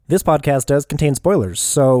This podcast does contain spoilers,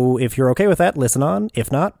 so if you're okay with that, listen on.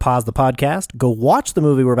 If not, pause the podcast, go watch the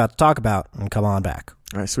movie we're about to talk about, and come on back.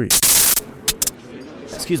 All right, sweet.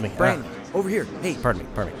 Excuse me. Brandon, over here. Hey, Pardon me.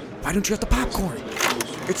 why don't you have the popcorn?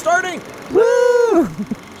 It's starting. Woo!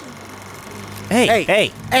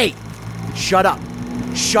 Hey. Hey, shut up.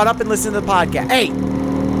 Shut up and listen to the podcast. Hey.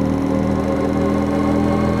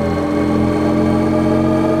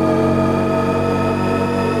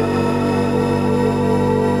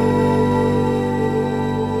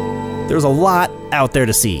 There's a lot out there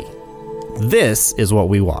to see. This is what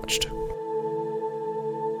we watched.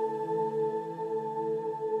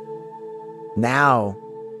 Now.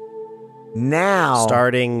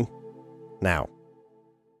 Starting now.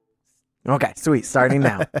 Okay, sweet. Starting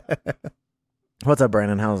now. What's up,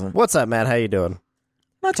 Brandon? How's it? What's up, Matt? How you doing?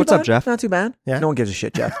 Not too What's bad. up, Jeff? Not too bad. Yeah? No one gives a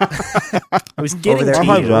shit, Jeff. I was getting there. to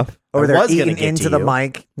Hi, you. Jeff. Over I there was gonna eating get into to the you.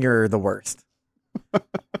 mic. You're the worst.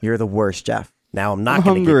 You're the worst, Jeff. Now I'm not I'm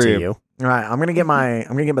going to get to hungry. you. All right, I'm gonna get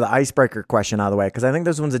the icebreaker question out of the way because I think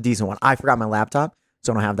this one's a decent one. I forgot my laptop,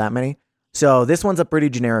 so I don't have that many. So this one's a pretty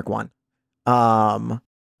generic one.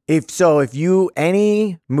 If you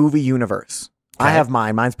any movie universe, I Okay. have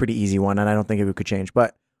mine. Mine's a pretty easy one, and I don't think it could change.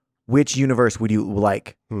 But which universe would you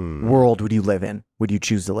like? World would you live in? Would you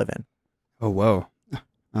choose to live in? Oh, whoa.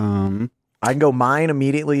 I can go. Mine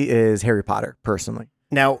immediately is Harry Potter. Personally,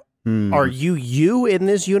 Now, are you in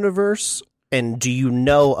this universe? And do you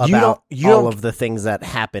know You about don't- all of the things that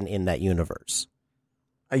happen in that universe?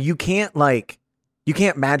 you can't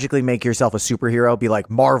magically make yourself a superhero. Be like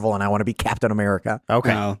Marvel, and I want to be Captain America.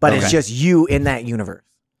 Okay. No. But Okay. it's just you in that universe.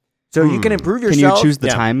 So you can improve Can yourself. you choose the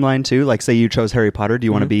Yeah. timeline too? Like, say you chose Harry Potter. Do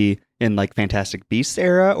you want to be in like Fantastic Beasts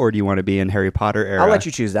era, or do you want to be in Harry Potter era? I'll let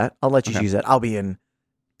you choose that. I'll let you Okay. choose it. I'll be in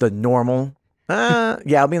the normal. I'll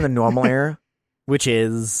be in the normal era. Which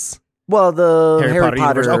is Well, the Harry Harry,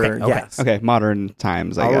 Potter Potter. universe? Okay. Yes. Okay, modern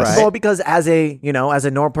times, I All guess. right. Well, because as a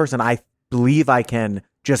normal person, I believe I can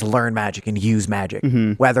just learn magic and use magic.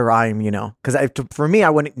 Mhm. Whether I'm, because for me, I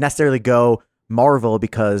wouldn't necessarily go Marvel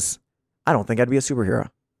because I don't think I'd be a superhero.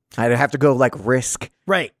 I'd have to go like risk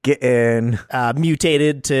right. getting.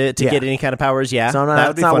 Mutated to Yeah. get any kind of powers. Yeah. So that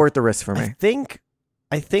would it's be not fun. worth the risk for me.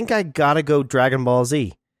 I think I gotta go Dragon Ball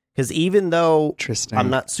Z because even though Interesting. I'm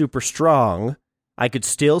not super strong, I could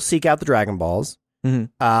still seek out the Dragon Balls. Mhm.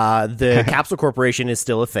 The Capsule Corporation is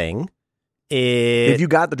still a thing. If you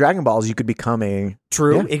got the Dragon Balls, you could become a.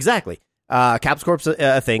 True, Yeah. exactly. Capsule Corp's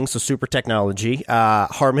a thing, so super technology,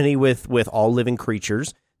 harmony with all living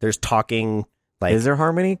creatures. There's talking like Is there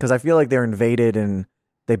harmony? Because I feel like they're invaded and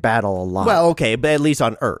they battle a lot. well, okay, but at least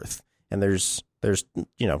on Earth, and there's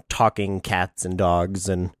talking cats and dogs,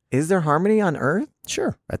 and is there harmony on Earth?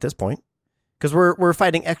 sure at this point because we're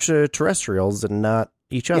fighting extraterrestrials and not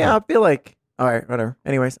each other. Yeah, I feel like. All right, whatever.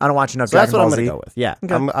 Anyways, I don't watch enough So that's Dragon what I'm Ball gonna Z. go with. Yeah,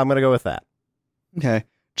 Okay. I'm gonna go with that. Okay,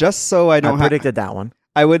 just so I I don't have. predicted that one.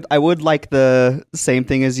 I would like the same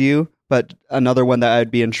thing as you, but another one that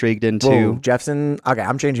I'd be intrigued into. Whoa, Jeffson. Okay,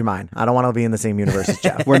 I'm changing mine. I don't want to be in the same universe as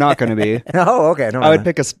Jeff. We're not going to be. Oh, okay. No, I would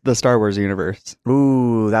pick the Star Wars universe,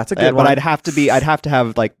 Ooh, that's a good but one. I'd have to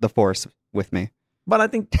have like the Force with me. But I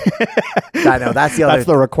think I know that's the other. That's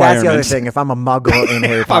the That's requirement. the other thing. If I'm a Muggle in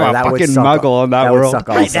Harry I'm Potter, a that would fucking suck. Muggle in that would world. suck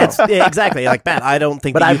Right, also. that's exactly like Matt. I don't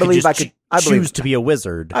think. But that I you could believe just I believe- choose to be a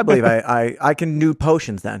wizard. I believe I can do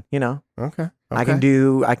potions. Then Okay.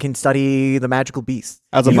 I can study the magical beasts.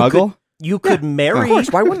 As a You Muggle, You could marry. Of course.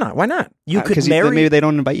 Why wouldn't I? Why not? You could because marry. maybe they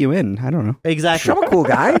don't invite you in. I don't know. Exactly. I'm a cool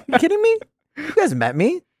guy. You kidding me? You guys met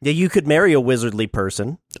me. Yeah, you could marry a wizardly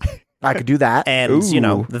person, I could do that. and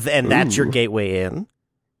Ooh. and that's your Ooh. gateway in.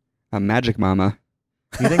 A magic mama.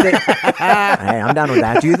 You think they? Hey, I'm down with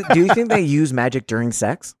that. Do you think they use magic during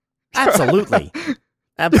sex? Absolutely,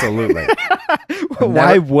 absolutely.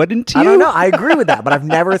 Why wouldn't you? I don't know. I agree with that, but I've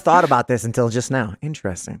never thought about this until just now.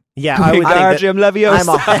 Interesting. Yeah, I would think that. Jim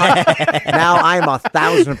Leviosa. I'm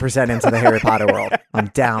 1,000% into the Harry Potter world. I'm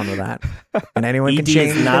down with that. And anyone can ED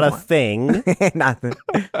change. is not a thing Nothing.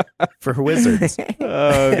 for wizards.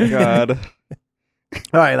 Oh God.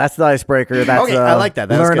 All right, that's the icebreaker. That's Okay, I like that.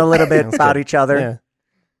 That was learn good. a little bit That was about good. each other. Yeah.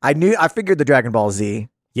 I figured the Dragon Ball Z.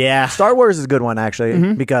 Yeah. Star Wars is a good one actually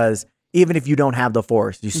Mhm. because even if you don't have the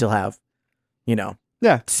Force, you still have,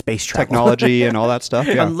 Yeah. space travel. Technology and all that stuff.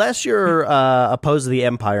 Yeah. Unless you're opposed to the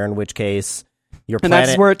Empire, in which case your And planet,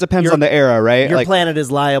 that's where it depends your- on the era, right? your Like, planet is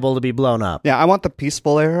liable to be blown up. yeah, I want the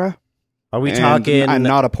peaceful era. Are we and talking I'm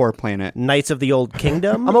not a poor planet. Knights of the Old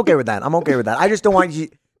Kingdom? I'm okay with that. I just don't want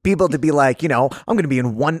people to be like, I'm going to be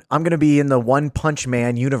in the One Punch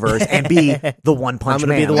Man universe and be the One I'm Punch going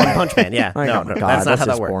to Man. be the One Punch Man. Yeah. Like, no, oh my no, God, that's not how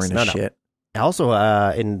just that works. boring No, as no. shit. Also,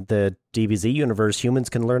 in the DBZ universe, humans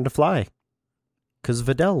can learn to fly because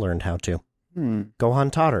Videl learned how to.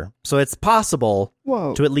 Gohan taught her. So it's possible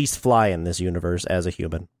to at least fly in this universe as a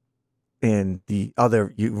human. In the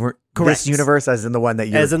other this universe, as in the one that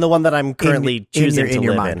you're... As in the one that I'm currently choosing to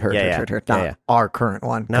live mind. in. Not our current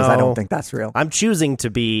one, because I don't think that's real. I'm choosing to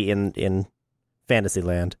be in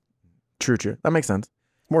Fantasyland. True. That makes sense.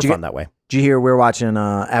 More fun that way. Did you hear we were watching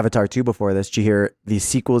Avatar 2 before this? Did you hear the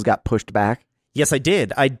sequels got pushed back? Yes, I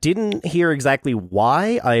did. I didn't hear exactly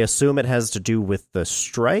why. I assume it has to do with the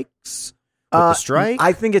strikes. The strike?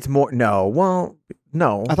 I think it's more... No.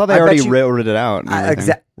 I thought they already wrote it out.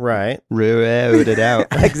 Right. Wrote it out.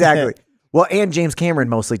 Exactly. Well, and James Cameron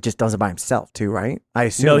mostly just does it by himself too, right? I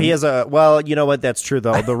assume. No, he has a... Well, you know what? That's true,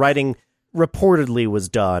 though. The writing reportedly was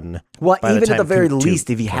done. Well, even at the very least,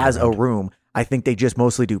 if he has a room, I think they just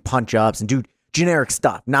mostly do punch-ups and do generic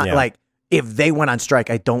stuff. Not like... If they went on strike,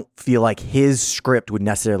 I don't feel like his script would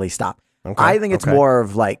necessarily stop. Okay, I think it's more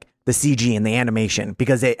of like the CG and the animation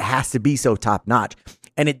because it has to be so top-notch.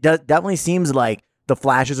 And it definitely seems like The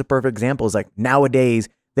Flash is a perfect example. It's like nowadays,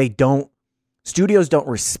 studios don't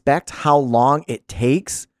respect how long it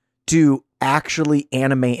takes to actually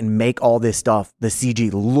animate and make all this stuff, the CG,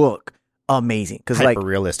 look amazing. Because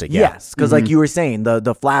hyper-realistic, Yes, because like you were saying,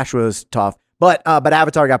 the Flash was tough. But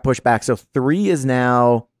Avatar got pushed back. So 3 is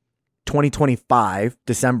now... 2025,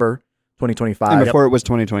 December 2025. And before it was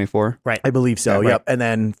 2024. Right. I believe so. Yeah, right. Yep. And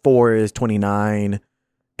then 4 is 29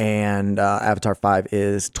 and Avatar 5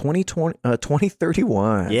 is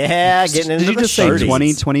 2031. Yeah, getting into Did you the just say 30s.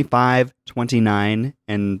 20, 25, 29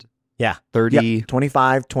 and 30? Yep.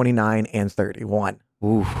 25, 29 and 31.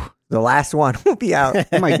 Ooh. The last one will be out.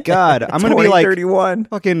 Oh my god, I'm going to be like 31.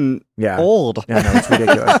 fucking old. Yeah, no, it's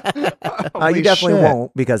ridiculous. You definitely shit.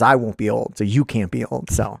 won't because I won't be old, so you can't be old.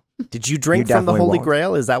 So did you drink from the Holy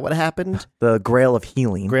Grail? Is that what happened? The Grail of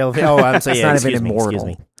Healing. I'm saying, it's not even immortal.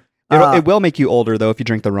 Excuse me. It will make you older though if you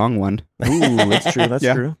drink the wrong one. Ooh, it's true. That's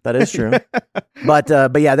true. That is true. But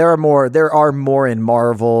yeah, there are more in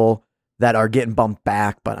Marvel that are getting bumped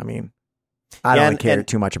back. But I mean, I don't care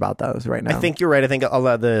too much about those right now. I think you're right. I think a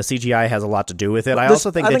lot of the CGI has a lot to do with it. I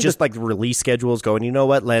also think that just like the release schedules going, you know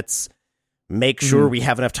what? Let's make sure we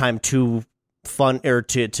have enough time to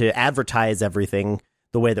to advertise everything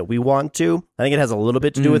the way that we want to. I think it has a little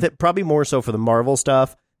bit to do with it. Probably more so for the Marvel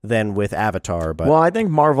stuff than with Avatar. But I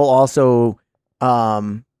think Marvel also,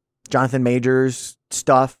 Jonathan Majors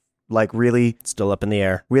stuff, like really still up in the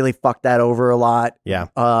air. Really fucked that over a lot. Yeah.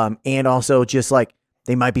 And also just like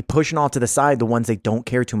they might be pushing off to the side the ones they don't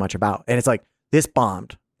care too much about. And it's like, this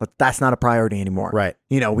bombed, but that's not a priority anymore. Right.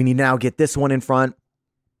 We need to now get this one in front.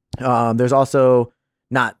 There's also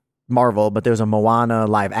not Marvel, but there's a Moana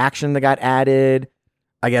live action that got added.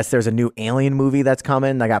 I guess there's a new Alien movie that's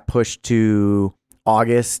coming that got pushed to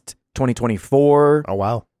August 2024. Oh,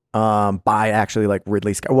 wow. By actually like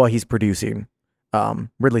Ridley Scott. Well, he's producing.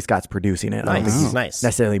 Ridley Scott's producing it. Nice. I don't think he's nice.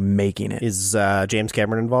 necessarily making it. Is James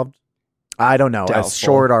Cameron involved? I don't know. Doubtful. A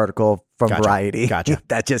short article from Gotcha. Variety Gotcha.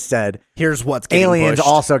 that just said, here's what's getting Aliens pushed.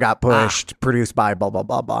 also got pushed, produced by blah, blah,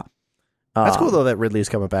 blah, blah. That's cool, though, that Ridley's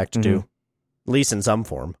coming back to do, at least in some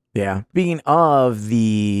form. Yeah. Speaking of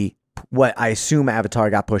what I assume Avatar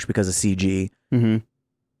got pushed because of CG,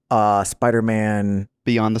 Spider-Man...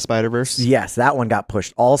 Beyond the Spider-Verse? Yes, that one got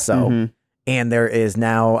pushed also. And there is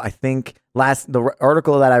now, I think, the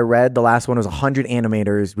article that I read, the last one was 100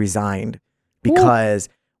 animators resigned because...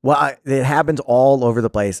 it happens all over the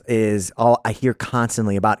place. I hear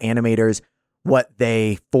constantly about animators, what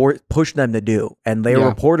they push them to do. And they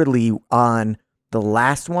were reportedly on the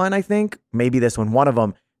last one, I think, maybe this one of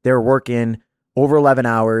them, they're working over 11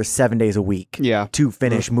 hours, 7 days a week to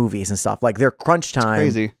finish movies and stuff. Like their crunch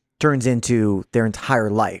time turns into their entire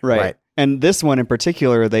life. Right. And this one in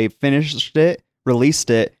particular, they finished it, released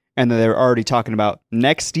it, and then they're already talking about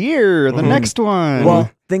next year, the next one.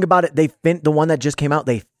 Well, think about it. The one that just came out,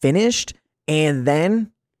 they finished and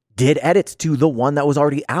then did edits to the one that was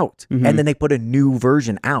already out. And then they put a new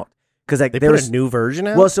version out. Because like they put a new version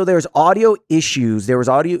out? Well, so there's audio issues. There was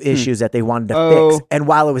audio issues that they wanted to fix. And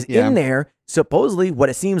while it was in there, supposedly what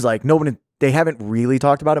it seems like, they haven't really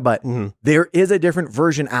talked about it, but there is a different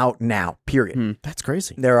version out now, period. That's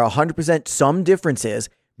crazy. There are 100% some differences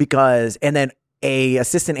and then a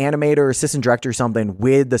assistant animator or assistant director or something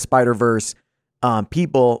with the Spider-Verse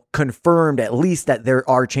people confirmed at least that there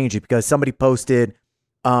are changes because somebody posted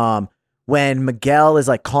when Miguel is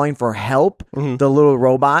like calling for help, the little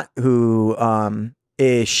robot who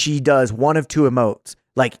she does one of two emotes.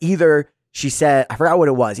 Like either she said, I forgot what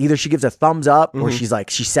it was. Either she gives a thumbs up or she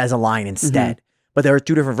says a line instead. But there are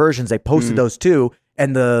two different versions. They posted those two.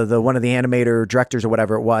 and the one of the animator directors or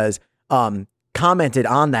whatever it was commented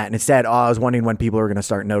on that, and it said, I was wondering when people are going to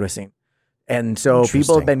start noticing. And so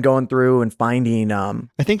people have been going through and finding I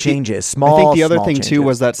think changes. I think the other thing changes. Too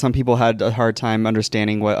was that some people had a hard time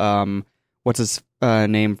understanding what's his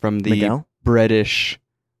name from the Miguel? British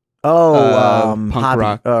punk Hobby,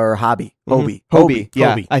 rock or Hobby. Hobie.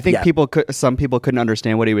 Yeah. Hobie. I think some people couldn't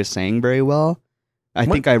understand what he was saying very well. I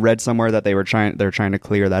think I read somewhere that they're trying to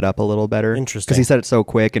clear that up a little better. Interesting. Because he said it so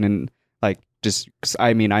quick and I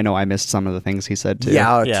know I missed some of the things he said too.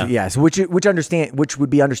 Yeah. So which would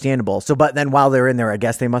be understandable. So, but then while they're in there, I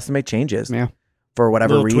guess they must have made changes. Yeah. For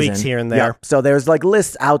whatever little reason. Tweaks here and there. Yeah. So there's like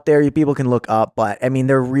lists out there people can look up, but I mean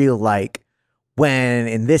they're real like when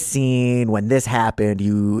in this scene when this happened,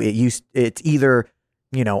 it's either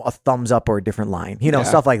a thumbs up or a different line,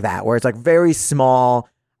 stuff like that, where it's like very small.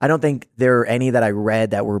 I don't think there are any that I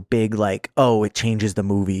read that were big, like, oh, it changes the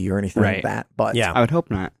movie or anything like that. But yeah, I would hope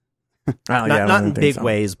not. Not in big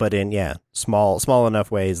ways, but in small enough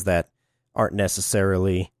ways that aren't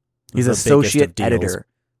necessarily. He's the associate editor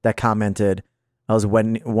that commented. I was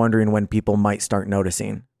wondering when people might start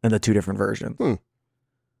noticing in the two different versions.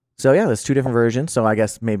 So yeah, there's two different versions. So I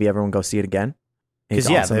guess maybe everyone go see it again. Because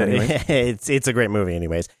it's a great movie,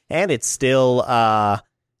 anyways, and it's still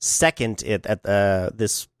second at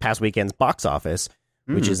this past weekend's box office,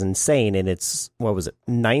 which is insane. And it's what was it,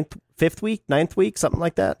 ninth week, something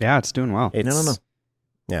like that. Yeah, it's doing well. No.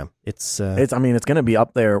 Yeah, it's. I mean, it's going to be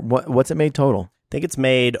up there. What's it made total? I think it's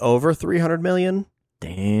made over $300 million.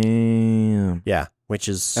 Damn. Yeah, which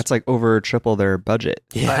is that's like over triple their budget.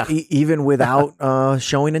 Yeah, even without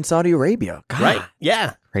showing in Saudi Arabia. God. Right?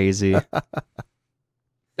 Yeah, crazy.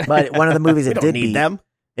 But one of the movies it did beat them.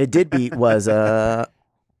 It did beat was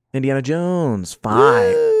Indiana Jones 5.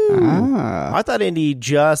 I thought Indy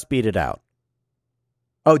just beat it out.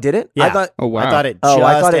 Oh, did it? Yeah. I thought. Oh wow. I thought it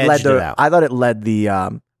edged it out. I thought it led the. I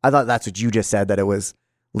thought that's what you just said, that it was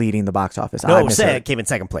leading the box office. No, it came in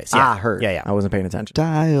second place. Yeah. I heard. Yeah. I wasn't paying attention.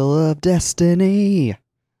 Dial of Destiny.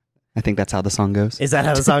 I think that's how the song goes. Is that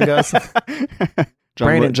how the song goes?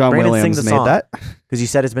 John Williams sing the made song, that because you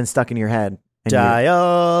said it's been stuck in your head.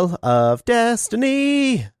 Dial of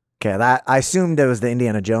Destiny. Okay, that I assumed it was the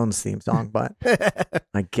Indiana Jones theme song, but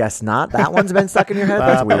I guess not. That one's been stuck in your head.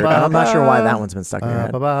 That's weird. I'm not sure why that one's been stuck in your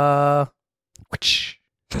head.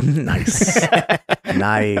 Nice,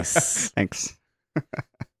 nice. Thanks.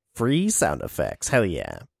 Free sound effects. Hell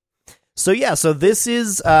yeah. So this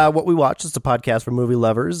is what we watch. It's a podcast for movie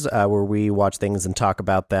lovers where we watch things and talk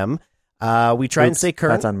about them. We try and stay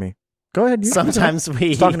current. That's on me. Go ahead. Sometimes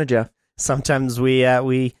we talking to Jeff. Sometimes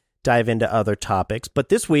we dive into other topics, but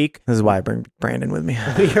this week this is why I bring Brandon with me.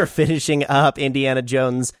 We are finishing up Indiana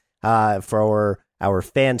Jones for our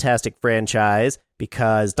fantastic franchise,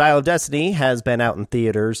 because Dial of Destiny has been out in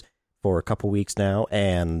theaters for a couple weeks now,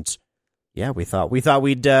 and yeah, we thought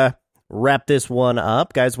we'd wrap this one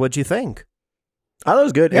up. Guys, what'd you think? I thought it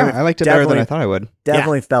was good. Yeah, I liked it better than I thought I would.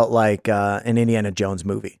 Definitely felt like an Indiana Jones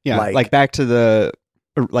movie. Yeah, like back to the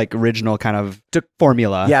original kind of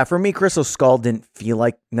formula. Yeah, for me, Crystal Skull didn't feel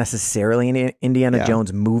like necessarily an Indiana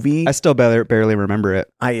Jones movie. I still barely remember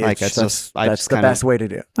it. That's the best way to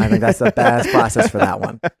do it. I think that's the best process for that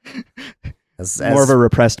one. More of a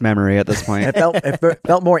repressed memory at this point. It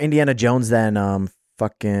felt more Indiana Jones than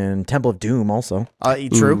fucking Temple of Doom also.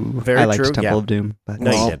 True. Very true. I liked true. Temple of Doom. But no,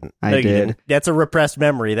 you didn't. I did. That's a repressed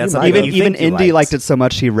memory. That's even Indy liked it so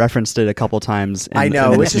much he rereferenced it a couple times. I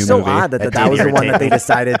know, which is so odd that was the one that they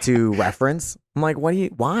decided to reference. I'm like,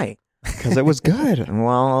 why? Because it was good.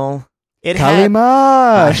 Well,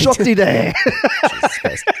 Kalima Shakti Day.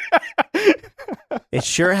 It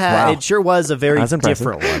sure had. Wow. It sure was a very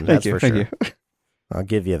different one. That's for sure. I'll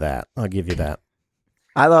give you that.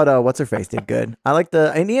 I thought what's her face did good. I like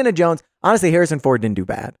the Indiana Jones. Honestly, Harrison Ford didn't do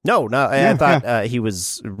bad. No, I thought he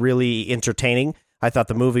was really entertaining. I thought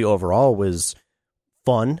the movie overall was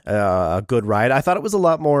fun, a good ride. I thought it was a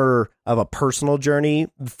lot more of a personal journey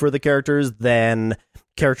for the characters than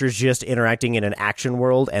characters just interacting in an action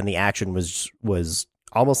world, and the action was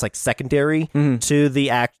almost like secondary to the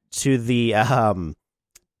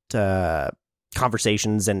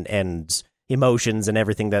conversations and emotions and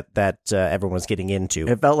everything that everyone's getting into.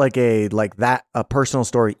 It felt like a personal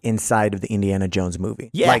story inside of the Indiana Jones movie.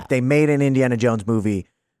 Yeah. Like they made an Indiana Jones movie,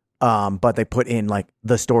 but they put in like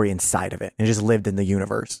the story inside of it and just lived in the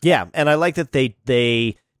universe. Yeah, and I like that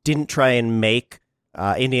they didn't try and make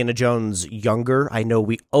Indiana Jones younger. I know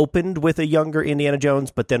we opened with a younger Indiana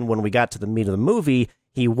Jones, but then when we got to the meat of the movie,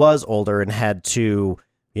 he was older and had to,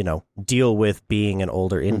 deal with being an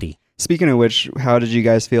older Indy. Speaking of which, how did you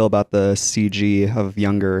guys feel about the CG of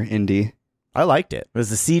younger Indy? I liked it. There's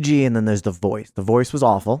the CG and then there's the voice. The voice was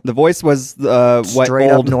awful. The voice was what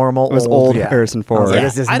Straight old, up normal. was old yeah. Harrison I was Ford. like, Yeah.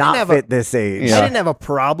 this does I didn't not have fit this age. Yeah. I didn't have a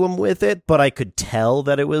problem with it, but I could tell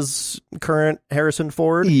that it was current Harrison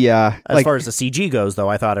Ford. Yeah, As far as the CG goes, though,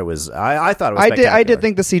 I thought it was. I thought it was. I did spectacular.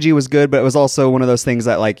 think the CG was good, but it was also one of those things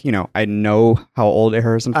that, like, you know, I know how old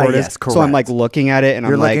Harrison Ford yes, is, so I'm like correct. looking at it and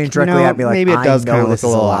You're I'm looking like, directly at me like, maybe it I does know kind of look this a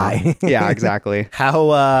is a little lie. Yeah, exactly. How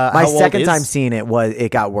My how old second is- time seeing it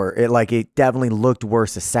it got worse. It definitely looked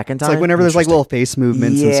worse the second time. It's like whenever there's like little face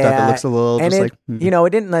movements and stuff, it looks a little and just it, like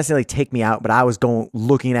it didn't necessarily take me out, but I was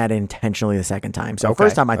looking at it intentionally the second time. So Okay,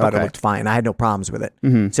 first time I thought it okay. looked fine. I had no problems with it.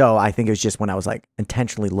 Mhm. So I think it was just when I was like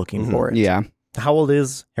intentionally looking for it. yeah. How old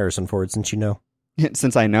is Harrison Ford? Since you know,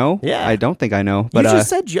 Since I know, Yeah. I don't think I know, but you just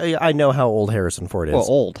said I know how old Harrison Ford is. well,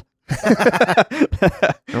 old.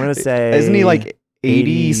 I'm gonna say, Isn't he like 80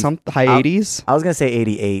 80 something, high I'll- 80s? I was gonna say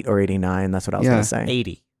 88 or 89. That's what I was Yeah. gonna say.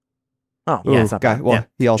 80. Oh, Ooh, yeah, it's not Guy, bad. well, Yeah.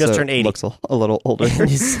 he also Just turned 80. looks a little older. And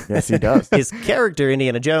his, Yes, he does. his character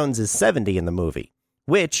Indiana Jones is 70 in the movie,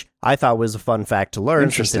 which I thought was a fun fact to learn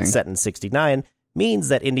since Interesting. it's set in 69. Means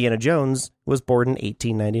that Indiana Jones was born in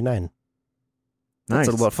 1899. Nice.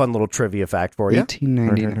 That's a fun little trivia fact for you.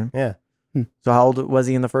 1890. Yeah. So how old was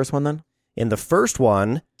he in the first one then? In the first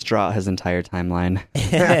one, Draw out his entire timeline.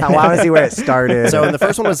 Why was he where it started? so in the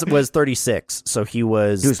first one was 36. So he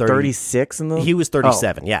was he was 30 36 in the. He was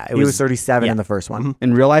 37. Yeah, it he was 37 yeah. in the first one. Mhm.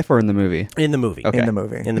 In real life or in the movie? in the movie. Okay. In the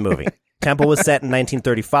movie. In the movie. Temple was set in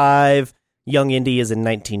 1935. Young Indy is in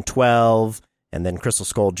 1912, and then Crystal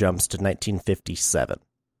Skull jumps to 1957.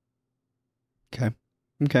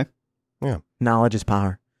 Okay. Knowledge is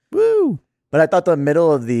power. Woo! But I thought the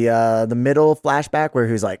middle of the middle flashback where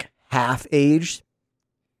he was like half aged,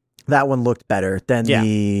 that one looked better than Yeah.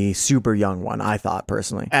 the super young one. I thought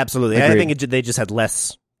personally. Absolutely. I Agreed. think they just had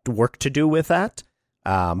less work to do with that.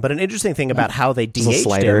 But an interesting thing about how they Just a de-aged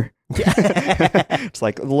slider. him. Yeah. It's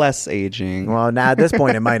like less aging. Well, now at this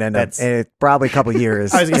point, it might end up. That's- It's probably a couple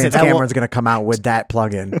years. I was gonna say, since that Cameron's going to come out with that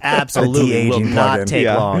plugin. Absolutely will de-aging not plugin. take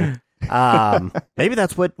Yeah. long. Maybe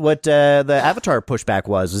that's what the Avatar pushback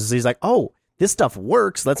was. Is he's like, oh, this stuff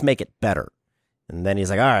works. Let's make it better. And then he's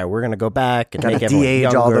like, all right, we're going to go back and Got make to everyone de-age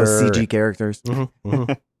younger. all those CG characters. Mhm,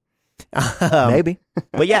 mhm. Maybe.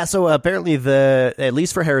 But yeah, so apparently at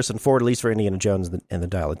least for Harrison Ford, at least for Indiana Jones and the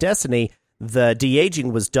Dial of Destiny, the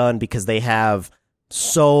de-aging was done because they have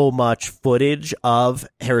so much footage of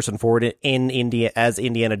Harrison Ford in India as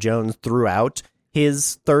Indiana Jones throughout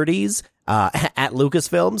his 30s at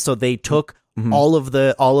Lucasfilm. So they took all of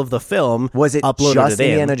the film. Was it uploaded just it in.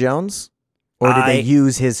 Indiana Jones? Or did they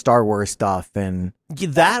use his Star Wars stuff? And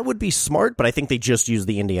That would be smart, but I think they just used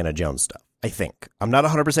the Indiana Jones stuff. I think. I'm not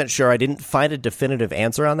 100% sure. I didn't find a definitive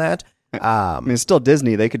answer on that. I mean, it's still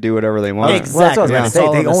Disney. They could do whatever they want. Exactly. Well, that's what I was Yeah. going to It's say.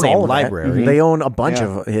 all They in the own same all of that. library. They own a bunch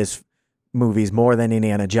Yeah. of his movies more than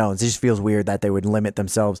Indiana Jones. It just feels weird that they would limit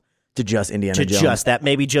themselves to just Indiana To Jones. just that,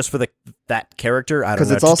 maybe just for that character. I don't 'Cause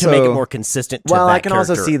know. it's To make it also- more consistent to Well, that I can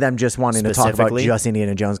also character. see them just wanting to talk about specifically. just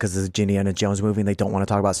Indiana Jones because it's a Indiana Jones movie and they don't want to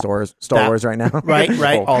talk about Star That- Wars right now. Right.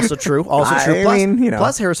 Oh. Also true. Also I true. Plus, mean, you know.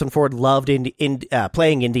 plus Harrison Ford loved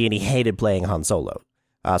playing Indy and he hated playing Han Solo.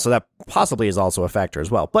 So that possibly is also a factor as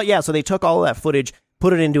well. But yeah, so they took all of that footage,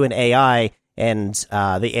 put it into an AI, and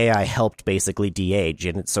the AI helped basically de-age.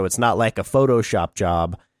 And so it's not like a Photoshop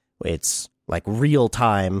job. It's like real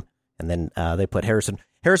time. And then they put Harrison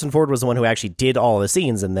Ford was the one who actually did all the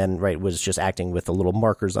scenes and then was just acting with the little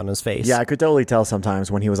markers on his face. Yeah, I could totally tell sometimes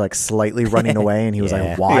when he was like slightly running away and he was Yeah.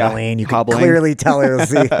 like waddling. You could Hobbling. clearly tell it was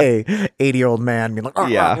the 80-year-old man being like,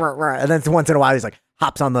 Yeah. And then once in a while he's like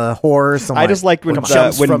hops on the horse. I just liked when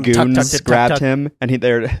jumps when from tuck, tuck, goons tuck, tuck, grabbed tuck. him and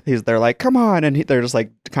they're like, come on, and they're just like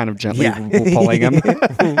kind of gently Yeah. pulling him.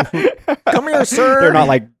 come here, sir. They're not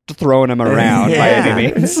like throwing him around by Yeah. any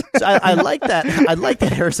means. So I like that. I like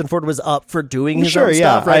that Harrison Ford was up for doing his Sure, own yeah,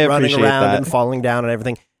 stuff, right? I Running appreciate around that. and falling down and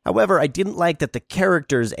everything. However, I didn't like that the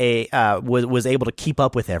characters was able to keep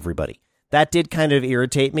up with everybody. That did kind of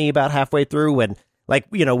irritate me about halfway through when, like,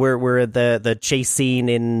 you know, we're at the chase scene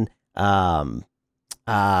in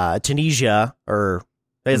Tunisia, or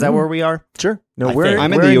is that where we are? Sure. No, I we're think.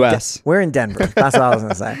 I'm in we're the De- U.S. we're in Denver. That's what I was going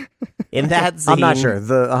to say. In that scene, I'm not sure.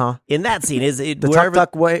 The In that scene, is it the wherever-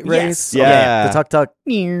 tuk tuk race. Yes. Yeah. The tuk tuk.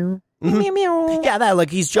 Mhm. Yeah, that like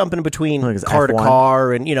he's jumping between Like his car to F1.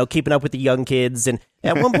 car and keeping up with the young kids, and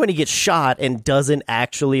at one point he gets shot and doesn't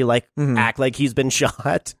actually act like he's been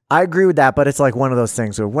shot. I agree with that, but it's like one of those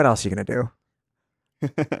things where what else are you going to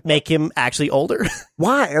do? Make him actually older.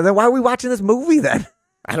 Why? And then why are we watching this movie then?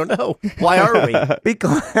 I don't know. Why are we?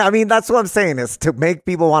 Because I mean, that's what I'm saying is to make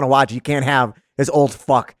people want to watch. You can't have this old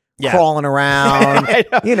fuck crawling around.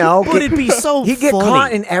 You know, but it'd be so he'd get funny.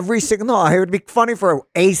 caught in every single. No, it would be funny for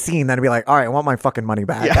a scene. Then it'd be like, all right, I want my fucking money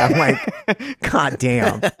back. Yeah. I'm like, God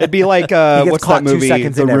damn. It'd be like gets what's caught that 2 movie?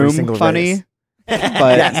 seconds The in every Room. single Funny, race.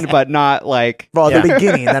 but not like. Well, the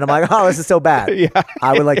beginning, and then I'm like, oh, this is so bad. Yeah.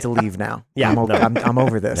 I would like to leave now. Yeah, I'm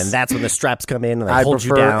over this. And that's when the straps come in and they I hold you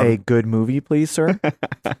prefer down. a good movie, please, sir.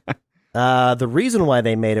 The reason why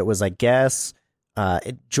they made it was, I guess,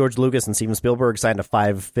 George Lucas and Steven Spielberg signed a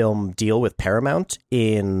 5-film deal with Paramount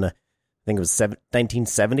in, I think it was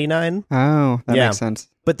 1979. Oh, that Yeah. makes sense.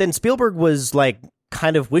 But then Spielberg was like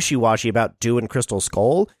kind of wishy-washy about doing Crystal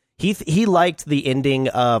Skull. He liked the ending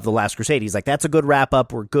of The Last Crusade. He's like, that's a good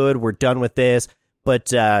wrap-up. We're good. We're done with this. But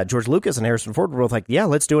George Lucas and Harrison Ford were both like, yeah,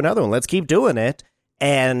 let's do another one. Let's keep doing it.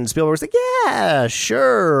 And Spielberg was like, yeah,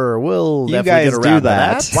 sure. We'll You definitely guys get do around to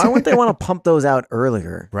that. Why wouldn't they want to pump those out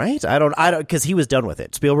earlier? Right? I don't, because he was done with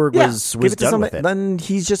it. Spielberg was give it to done somebody. with it. Then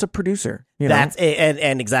he's just a producer. You know? That's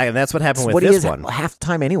and exactly that's what happened That's with what he this is one. half the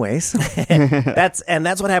time, anyways. That's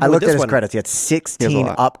what I happened with looked at this his one. credits. He had He has 16 a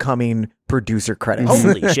lot. upcoming producer credits.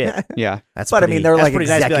 Holy shit! Yeah. That's But, I pretty, mean, they're that's like pretty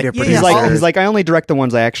nice to be executive yeah, He's producers. like, he's like, I only direct the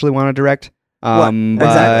ones I actually want to direct. But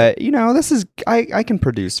Exactly. you know, this is I can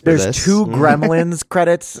produce for There's this. 2 Gremlins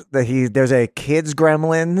credits that there's a kids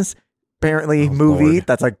Gremlins apparently movie Lord.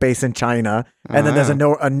 that's like based in China, and then there's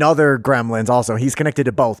another Gremlins also. He's connected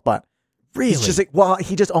to both, but really. he's just like, well,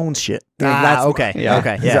 he just owns shit. Okay, Yeah.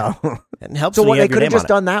 okay, yeah. So, It helps. so when what you they have your could have name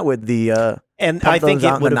just on done that with the it. And pump I think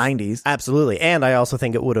those out it would in the have 90s. absolutely. And I also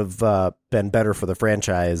think it would have been better for the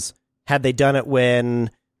franchise had they done it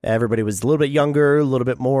when everybody was a little bit younger, a little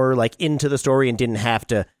bit more like into the story, and didn't have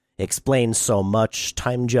to explain so much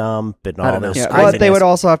time jump and all don't know. this. Yeah, I but they would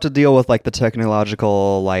also have to deal with like the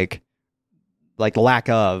technological like lack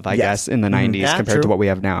of, I Yes. guess, in the 90s Yeah, compared true. to what we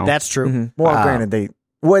have now. That's true. Mhm. Well, granted, they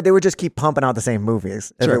would just keep pumping out the same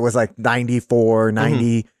movies. If Sure. it was like 94,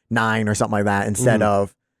 99 or something like that, instead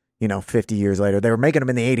of 50 years later. They were making them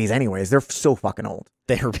in the 80s anyways. They're so fucking old.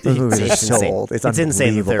 They're Those movies are it's so insane. old. It's insane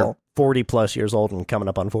that they're unbelievable. 40 plus years old and coming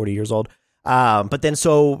up on 40 years old. But then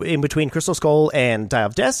so in between Crystal Skull and Dial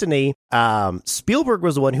of Destiny, Spielberg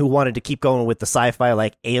was the one who wanted to keep going with the sci-fi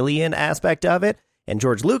like alien aspect of it. And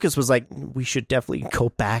George Lucas was like, we should definitely go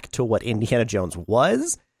back to what Indiana Jones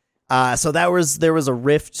was. So there was a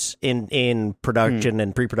rift in production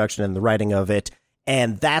and pre-production and the writing of it.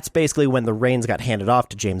 And that's basically when the reins got handed off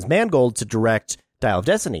to James Mangold to direct Dial of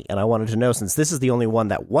Destiny. And I wanted to know, since this is the only one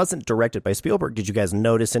that wasn't directed by Spielberg, did you guys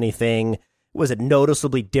notice anything? Was it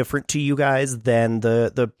noticeably different to you guys than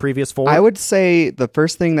the previous 4? I would say the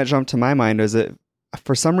first thing that jumped to my mind was it,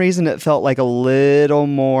 for some reason, it felt like a little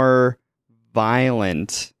more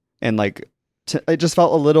violent and like it just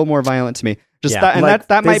felt a little more violent to me. Just Yeah. that, and like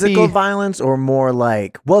that might physical be violence or more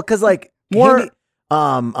like, well, because like More-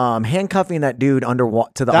 handcuffing that dude to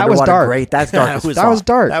the That was underwater dark. grate. That's dark. That as was fuck. that was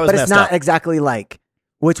dark. That was But it's messed not up. exactly like.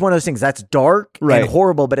 Well, it's one of those things that's dark Right. and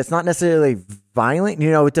horrible, but it's not necessarily violent.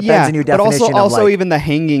 You know, it depends on your but definition also of like, even the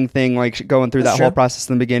hanging thing, like going through that That's whole true. process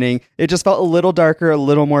in the beginning, it just felt a little darker, a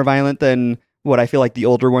little more violent than what I feel like the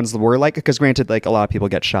older ones were like. Because granted, like a lot of people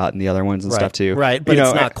get shot in the other ones and stuff too. Right, but You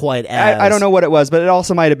it's know, not quite as... I don't know what it was, but it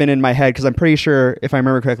also might have been in my head because I'm pretty sure, if I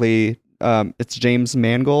remember correctly, it's James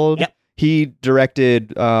Mangold. Yep. He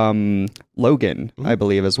directed Logan, I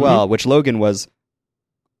believe, as well, which Logan was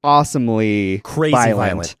awesomely Crazy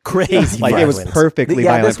violent. Crazy Like violent. it was perfectly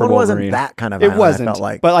violent this for one Wolverine. wasn't that kind of It violent, wasn't, I felt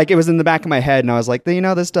like. but like it was in the back of my head, and I was like,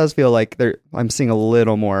 this does feel like I'm seeing a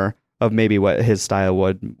little more of maybe what his style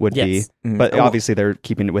would Yes. be. But Well, obviously, they're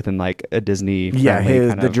keeping it within like a Disney. yeah,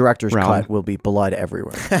 kind the of director's realm. cut will be blood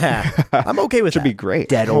everywhere. I'm okay with Should that. be great.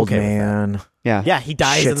 Dead I'm old okay with that. man Yeah, Yeah, he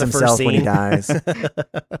dies shits in the himself first when he scene. dies.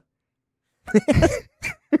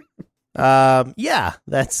 Yeah,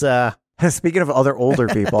 that's Speaking of other older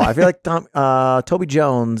people, I feel like Toby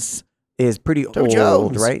Jones is pretty Toby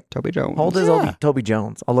old, Jones. right? Toby Jones. How old is Yeah. Toby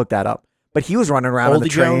Jones? I'll look that up. But he was running around on the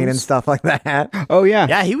Oldie train Jones. and stuff like that. Oh yeah,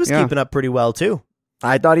 yeah, he was Yeah. keeping up pretty well too.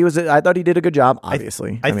 I thought he did a good job.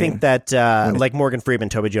 Obviously, I mean, think that mean, like Morgan Freeman,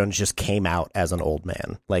 Toby Jones just came out as an old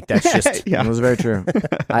man. Like that's just yeah. it was very true.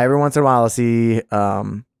 Every once in a while, I'll see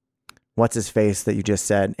what's his face that you just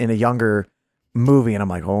said in a younger movie, and I'm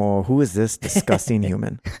like, oh, who is this disgusting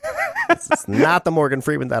human? it's not the Morgan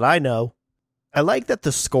Freeman that I know. I like that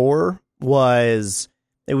the score was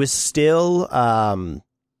still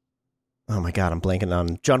oh my god, I'm blanking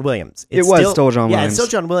on John Williams. It was still John Yeah, Williams. it's still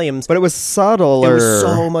John Williams. But it was subtler. It was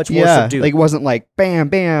so much more yeah, subdued. Like it wasn't like bam,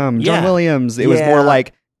 bam, John Yeah. Williams. It was Yeah. more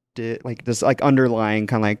like this like underlying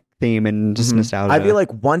kind of like theme and just Mhm. nostalgia. I feel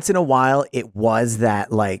like once in a while it was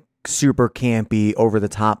that like super campy, over the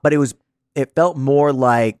top, but it felt more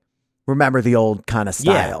like remember the old kind of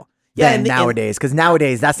style. Yeah, than nowadays, because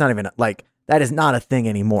nowadays that's not even like that is not a thing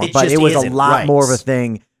anymore. But it was a lot right. more of a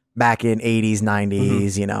thing back in 80s,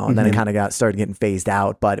 90s, you know, and then it kind of started getting phased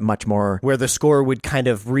out, but much more where the score would kind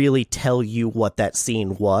of really tell you what that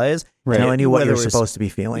scene was, telling you what you're supposed to be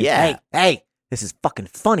feeling. Yeah, hey, this is fucking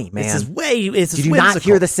funny, man. Did you not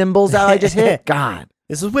hear the cymbals that I just hit? God.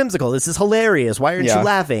 This is whimsical. This is hilarious. Why aren't you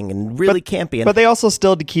laughing? And really campy. But they also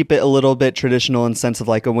still to keep it a little bit traditional in sense of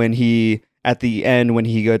like when he at the end when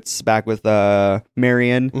he gets back with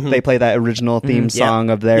Marion, they play that original theme song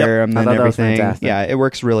of their and everything. Yeah, it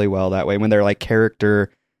works really well that way when they're like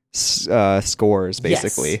character scores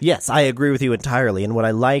basically. Yes, I agree with you entirely. And what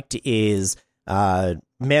I liked is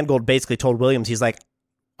Mangold basically told Williams, he's like,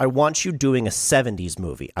 I want you doing a 70s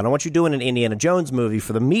movie. I don't want you doing an Indiana Jones movie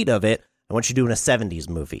for the meat of it. I want you doing a 70s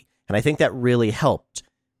movie. And I think that really helped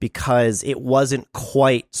because it wasn't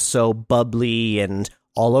quite so bubbly and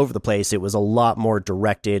all over the place. It was a lot more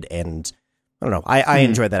directed and I don't know. I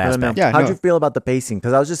enjoyed that aspect. Yeah, how'd you feel about the pacing?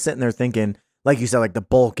 Because I was just sitting there thinking, like you said, like the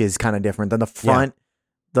bulk is kind of different than the front.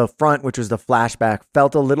 The front, which was the flashback,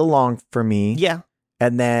 felt a little long for me. Yeah.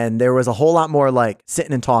 And then there was a whole lot more like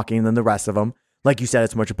sitting and talking than the rest of them. Like you said,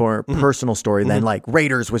 it's a much more personal story than like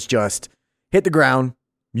Raiders was just hit the ground.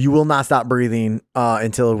 You will not stop breathing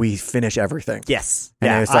until we finish everything. Yes.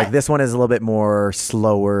 And it's like this one is a little bit more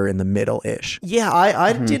slower in the middle-ish. Yeah,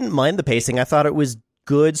 I didn't mind the pacing. I thought it was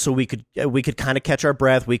good so we could kind of catch our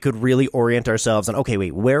breath. We could really orient ourselves on, okay,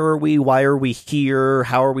 wait, where are we? Why are we here?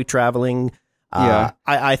 How are we traveling?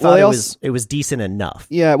 I thought it was decent enough.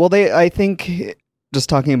 Yeah, well, I think just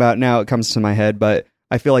talking about now, it comes to my head, but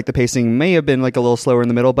I feel like the pacing may have been like a little slower in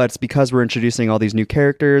the middle, but it's because we're introducing all these new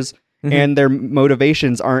characters. And their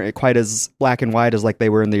motivations aren't quite as black and white as like they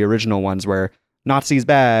were in the original ones where Nazis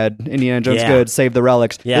bad, Indiana Jones good, save the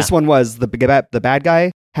relics. Yeah. This one was the bad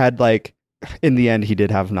guy had like, in the end, he did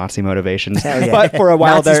have Nazi motivations. But for a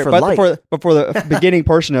while Nazis there, but for the beginning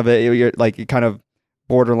portion of it, you're like it kind of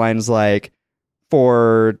borderlines like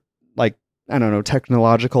for like, I don't know,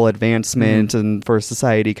 technological advancement and for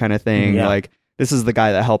society kind of thing. Yeah. Like, this is the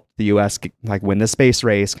guy that helped the U.S. like win the space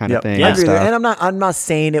race kind of thing. Yeah. And I'm not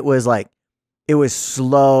saying it was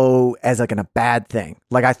slow as like in a bad thing.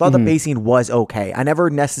 Like I thought the pacing was okay. I never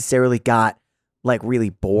necessarily got like really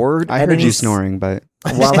bored. I heard you snoring, but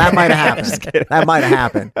well, that might have happened. That might have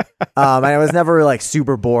happened. And I was never like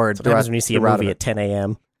super bored. Sometimes when you see a movie at 10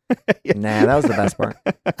 a.m. Nah, that was the best part.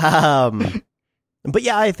 But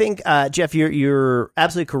yeah, I think Jeff, you're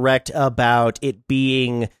absolutely correct about it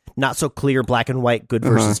being not so clear black and white, good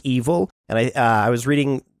versus evil. And I was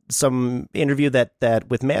reading some interview that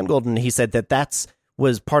with Mangold, and he said that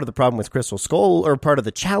was part of the problem with Crystal Skull, or part of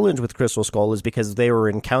the challenge with Crystal Skull, is because they were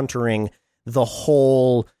encountering the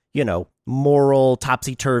whole, moral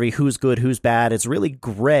topsy-turvy, who's good, who's bad. It's really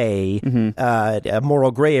gray, a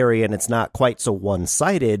moral gray area, and it's not quite so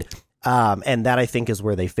one-sided. And that I think is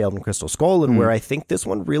where they failed in Crystal Skull, and where I think this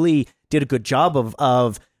one really did a good job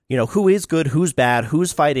of who is good, who's bad,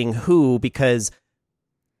 who's fighting who, because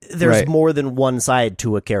there's more than one side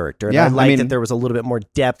to a character. And I mean, that there was a little bit more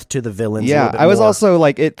depth to the villains. Yeah, I was also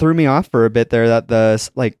like, it threw me off for a bit there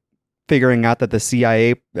that figuring out that the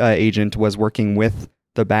CIA agent was working with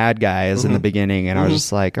the bad guys in the beginning, and I was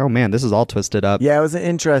just like, oh man, this is all twisted up. Yeah, it was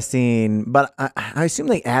interesting, but I assume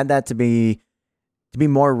they add that to be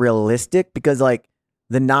more realistic, because like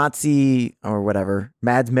the Nazi or whatever,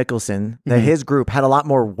 Mads Mikkelsen, his group had a lot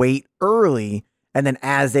more weight early, and then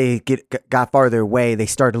as they got farther away, they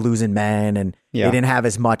started losing men, and they didn't have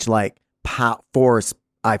as much like force,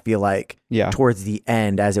 I feel like, towards the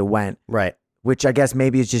end as it went. Right. Which I guess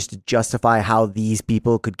maybe is just to justify how these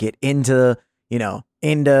people could get into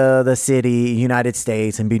the city, United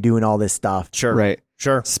States, and be doing all this stuff. Sure. Right.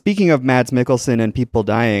 Sure. Speaking of Mads Mikkelsen and people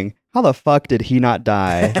dying, how the fuck did he not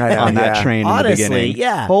die on that train in the beginning?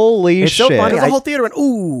 Yeah. Holy it's shit. So funny. The whole theater went,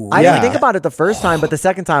 ooh. I didn't think about it the first time, but the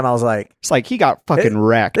second time I was like... It's like he got fucking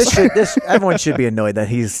wrecked. Everyone should be annoyed that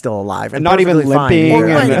he's still alive. And not even limping.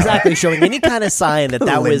 Exactly. Showing any kind of sign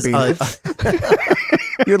that was...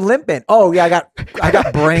 You're limping. Oh, yeah, I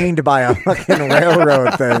got brained by a fucking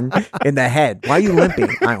railroad thing in the head. Why are you limping?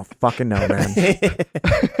 I don't fucking know, man.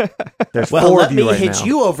 There's four of you right now. Let me hit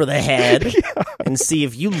you over the head and see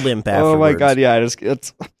if you limp afterwards. Oh my god, yeah.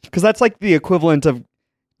 It's because that's like the equivalent of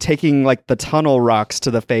taking like the tunnel rocks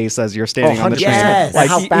to the face as you're standing on the train. Yes. Like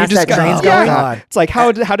how fast that train's yeah. going. It's like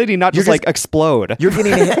how did he not just like explode? You're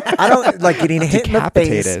getting hit. I don't like getting hit in the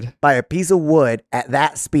face Decapitated. by a piece of wood at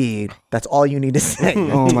that speed. That's all you need to say.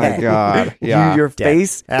 Oh my God. Yeah. Your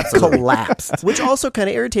face Absolutely. collapsed. Which also kind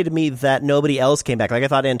of irritated me that nobody else came back. Like I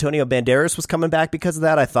thought Antonio Banderas was coming back because of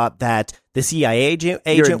that. I thought that the CIA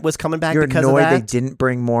agent was coming back because of You're that. annoyed they didn't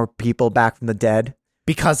bring more people back from the dead.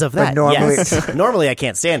 Because of that, normally- yes. Normally I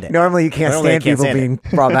can't stand it. Normally you can't stand people being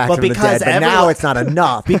brought back But from the because dead, but now everyone- it's not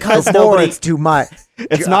enough. Because Before nobody- it's too much.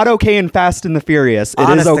 It's not okay in Fast and the Furious. It is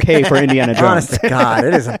Honest to- okay for Indiana Jones. Honest to God,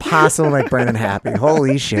 it is impossible to make Brendan happy.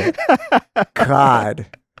 Holy shit. God.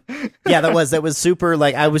 Yeah, that was super.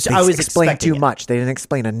 Like I was They explained expecting too it. much. They didn't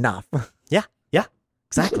explain enough. Yeah,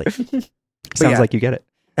 exactly. Sounds yeah. like you get it.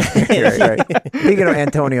 right. Speaking of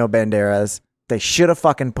Antonio Banderas, they should have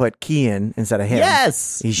fucking put Kian instead of him.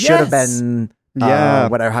 Yes, He should have been, Yeah.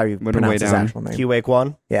 whatever, how you Went way pronounce his down. actual name. Kiwi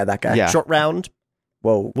Kwan. Yeah, that guy. Yeah. Short round.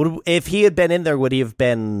 Whoa. If he had been in there, would he have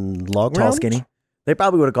been long Tall, round? skinny. They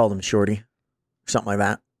probably would have called him Shorty. Something like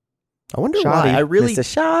that. I wonder Shoddy. why. I really Mr.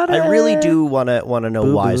 Shoddy. I really do want to know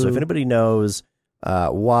Boo why. So if boo. anybody knows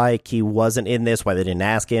why Key wasn't in this, why they didn't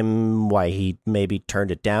ask him, why he maybe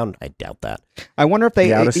turned it down, I doubt that. I wonder if they,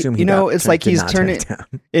 Yeah, I would assume you know, it's like did he's not turn turning it down.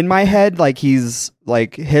 in my head, like he's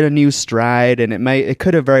like hit a new stride, and it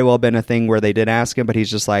could have very well been a thing where they did ask him, but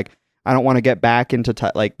he's just like, I don't want to get back into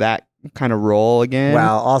like that kind of role again.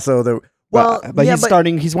 Well, also the but yeah,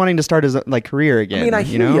 he's wanting to start his like career again. I mean, I you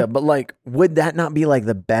hear know? you, but like, would that not be like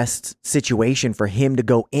the best situation for him to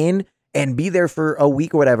go in and be there for a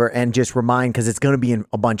week or whatever, and just remind, because it's going to be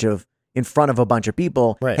in front of a bunch of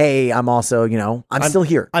people. Right. Hey, I'm also, I'm still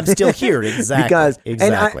here. I'm still here. Exactly. Because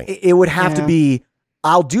exactly. and it would have to Yeah. be.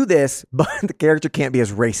 I'll do this, but the character can't be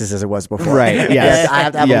as racist as it was before. Right, yes. I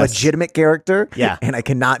have to have a Yes. legitimate character. Yeah. And I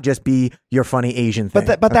cannot just be your funny Asian thing.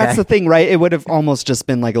 But that's okay? the thing, right? It would have almost just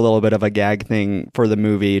been like a little bit of a gag thing for the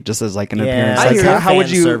movie, just as like an Yeah, appearance. I Like, hear you. how would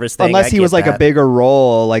Fan you, service thing, unless I he get was like that. a bigger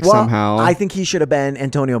role, like Well, somehow. I think he should have been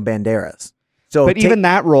Antonio Banderas. So But even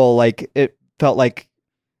that role, like it felt like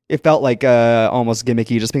almost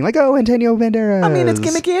gimmicky, just being like, "Oh, Antonio Banderas." I mean, it's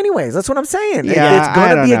gimmicky anyways. That's what I'm saying. Yeah, It's I going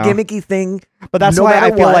to don't be a know. gimmicky thing. But that's no why I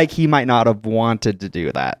matter feel what. like he might not have wanted to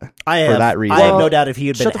do that. I for have, that reason. I have no Well, doubt if he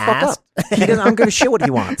had been Shut the fuck asked. up. I'm going to shit what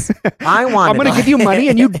he wants. I want. I'm going to give you money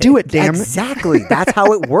and you do it, damn it. Exactly. That's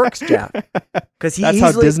how it works, Jeff. Because he That's how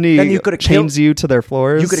easily, Disney then you could have chains you to their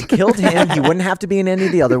floors. You could have killed him. He wouldn't have to be in any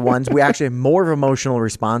of the other ones. We actually have more of an emotional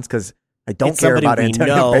response because I don't It's care somebody about we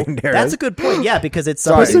Antonio know. Banderas. That's a good point. Yeah, because it's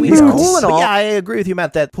Sorry, somebody we he's know. cool and But all. yeah, I agree with you,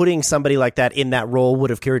 Matt, that putting somebody like that in that role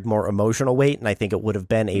would have carried more emotional weight, and I think it would have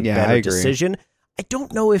been a Yeah, I better agree. decision. I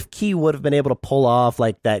don't know if Key would have been able to pull off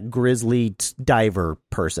like that grizzly diver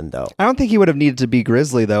person, though. I don't think he would have needed to be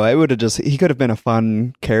Grizzly though. It would have he could have been a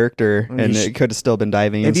fun character, and He it could have still been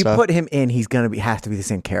diving if and you stuff. put him in, he's gonna have to be the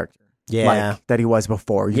same character, Yeah. like that he was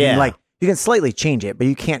before. You Yeah. can, you can slightly change it, but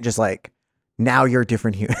you can't just like now you're a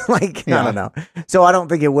different human. I Yeah. don't know. So I don't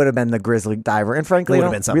think it would have been the grizzly diver. And frankly, It I would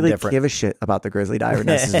have don't been something really different. give a shit about the grizzly diver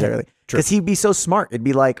necessarily True. because he'd be so smart. It'd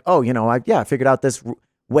be like, oh, I figured out this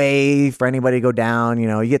way for anybody to go down.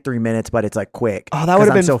 You get 3 minutes, but it's like quick. Oh, that would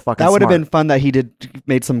have been so fucking. that would have smart. been fun. That he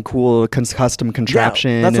made some cool custom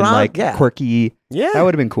contraption that's and what like yeah. quirky. Yeah. That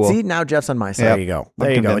would have been cool. See, now Jeff's on my side. There you go.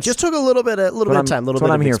 There I'm you go. It convinced. just took a little bit of time, a little That's bit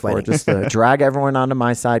what I'm of here explaining. for. Just to drag everyone onto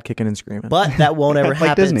my side, kicking and screaming. But that won't ever Like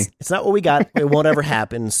happen. Disney. It's not what we got. It won't ever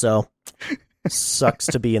happen. So sucks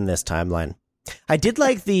to be in this timeline. I did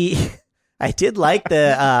like the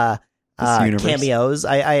This universe. cameos.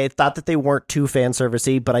 I thought that they weren't too fan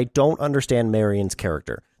servicey, but I don't understand Marion's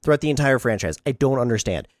character throughout the entire franchise. I don't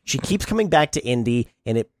understand. She keeps coming back to Indy,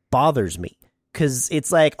 and it bothers me because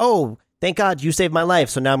it's like, oh, thank God you saved my life,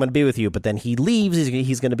 so now I'm going to be with you. But then he leaves.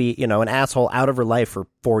 He's going to be, an asshole out of her life for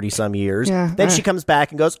 40 some years. Yeah, Then she comes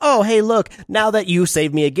back and goes, oh, hey, look, now that you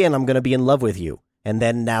saved me again, I'm going to be in love with you. And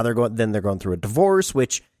then now they're going through a divorce,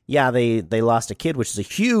 which, yeah, they lost a kid, which is a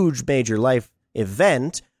huge major life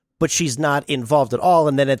event, but she's not involved at all.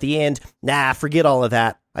 And then at the end, forget all of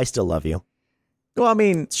that. I still love you. Well, I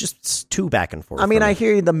mean, It's too back and forth. I mean, for me. I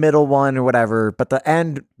hear you the middle one or whatever, but the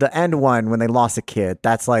end one when they lost a kid,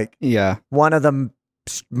 that's like Yeah. one of the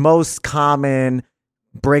most common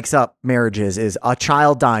breaks up marriages is a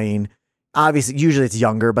child dying. Obviously, usually it's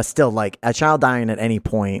younger, but still, like a child dying at any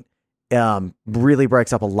point really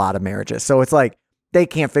breaks up a lot of marriages. So it's like they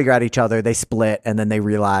can't figure out each other, they split, and then they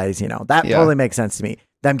realize, that Yeah. totally makes sense to me.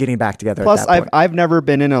 Them getting back together. Plus, at that point. I've never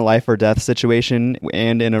been in a life or death situation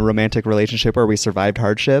and in a romantic relationship where we survived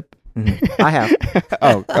hardship. I have.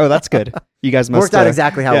 oh, that's good. You guys must worked out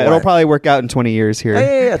exactly how it it'll went. probably work out in 20 years here.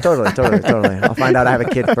 Yeah, totally. I'll find out I have a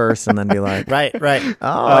kid first, and then be like, Right.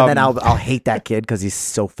 oh, and then I'll hate that kid because he's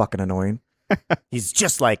so fucking annoying. He's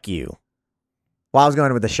just like you. Well, I was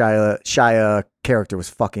going with the Shia character was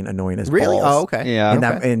fucking annoying as Really? balls. Oh, okay.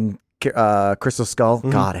 Yeah. In Crystal Skull, Mm-hmm.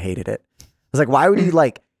 God, I hated it. I was like, why would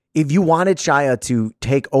you if you wanted Shia to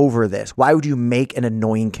take over this, why would you make an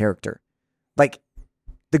annoying character? Like,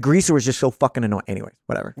 the greaser was just so fucking annoying. Anyway,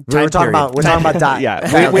 whatever. We're talking about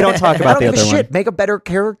Yeah, we don't talk about the I don't give other a one. shit. Make a better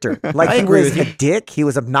character. Like, I he agree was with a dick. He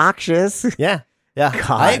was obnoxious. Yeah. God.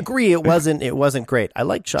 I agree. It wasn't great. I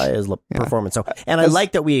like Shia's performance. So, and I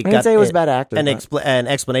like that we I didn't got say it was a bad actor. an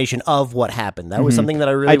explanation of what happened. That was something that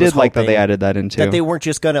I really I did was like that hoping they added that into. that they weren't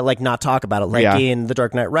just gonna not talk about it like in The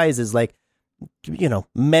Dark Knight Rises,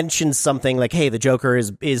 mention something like, hey, the Joker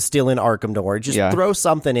is still in Arkham, don't worry. Just throw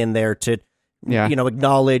something in there to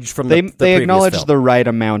acknowledge from they previous acknowledged film. the right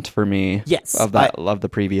amount for me. Yes, of the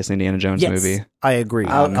previous Indiana Jones movie. I agree.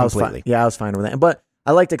 I was completely. fine. Yeah, I was fine with that. But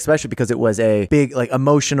I liked it especially because it was a big,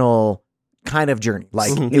 emotional kind of journey.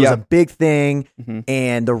 Like, it was a big thing,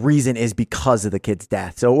 and the reason is because of the kid's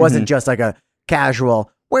death. So it wasn't just like a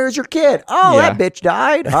casual, where's your kid? Oh, that bitch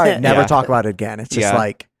died. All right, never talk about it again. It's just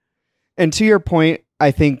like... And to your point,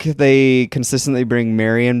 I think they consistently bring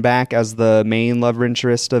Marion back as the main love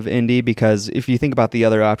interest of Indy, because if you think about the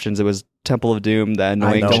other options, it was Temple of Doom, the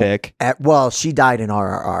annoying chick. Well, she died in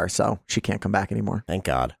RRR, so she can't come back anymore. Thank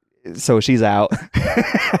God. So she's out.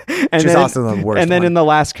 She's also the worst. And then one. in the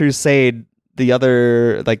Last Crusade, the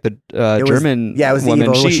other, German it was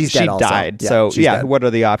woman, evil. she dead also. died. Yeah, so she's dead. what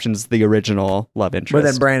are the options? The original love interest. But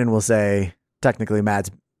then Brandon will say, technically,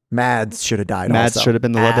 Mads should have died. Mads also. should have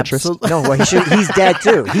been the love interest. No, well, he's dead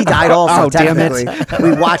too. He died also. Oh, damn it.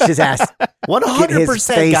 We watched his ass.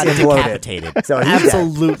 100% got decapitated. So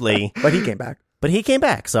absolutely. But he came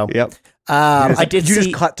back. So Yep. I did you see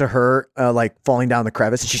just cut to her falling down the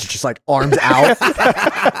crevice, and she's just arms out,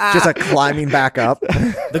 just climbing back up.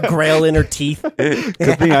 the Grail in her teeth. Good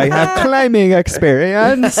thing I have climbing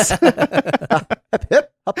experience.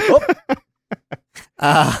 Hip, up.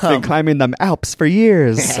 Been climbing them Alps for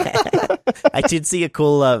years. I did see a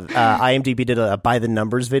cool IMDb did a by the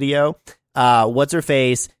numbers video. What's her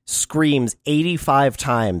face screams 85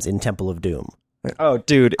 times in Temple of Doom. Oh,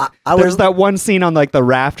 dude! There's that one scene on the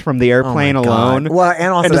raft from the airplane alone. Well, and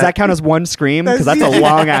also does that count as one scream? Because that's a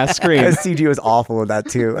long ass scream. CG was awful with that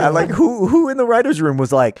too. Who in the writers' room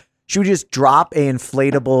was like, should we just drop an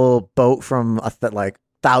inflatable boat from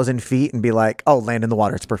 1,000 feet and be like, oh, land in the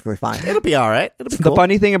water, it's perfectly fine. It'll be all right. It'll be The cool.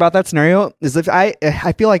 funny thing about that scenario is if I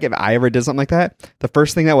feel like if I ever did something like that, the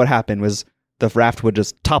first thing that would happen was the raft would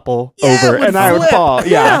just topple over and I would fall.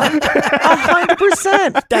 Yeah.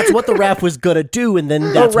 100%. That's what the raft was gonna do, and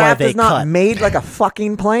then that's The why raft they is not cut. made like a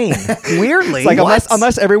fucking plane. Weirdly, It's like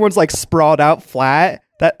unless everyone's sprawled out flat,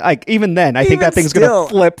 that even then I think that thing's still, gonna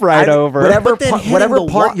flip right over. But then hitting Whatever the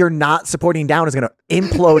part wa- you're not supporting down is going to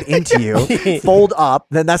implode into you, fold up,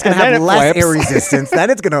 then that's going to And have then it less flips. air resistance,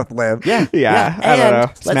 then it's going to flip. Yeah, I don't know.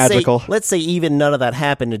 It's let's magical. Let's say even none of that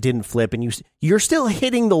happened. It didn't flip, and you're still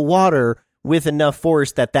hitting the water with enough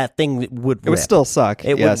force that thing would rip. It would still suck.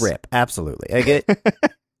 It yes. would rip. Absolutely. I get.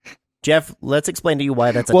 Jeff, let's explain to you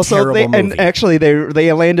why that's a So terrible movie. and actually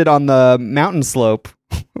they landed on the mountain slope.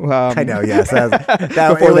 I know, yes.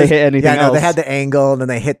 That Before they hit anything they else. had the angle, and then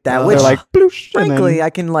they hit that. They're Which, like, bloosh, and frankly, then- I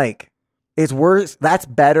can it's worse. That's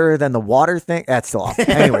better than the water thing. That's still awful.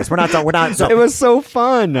 Anyways, we're not. it was so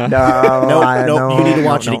fun. No, Nope, you need to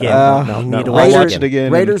watch it again. No, You need to I'll watch it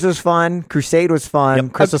again. Raiders was fun. Crusade was fun.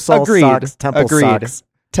 Yep. Crystal Soul Agreed. sucks. Temple Agreed. sucks.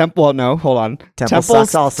 Temple, no, hold on. Temple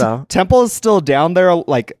sucks also. Temple is still down there.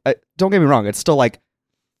 Don't get me wrong, it's still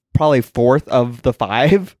probably fourth of the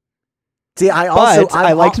 5. See,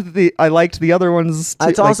 I liked the other ones. Too,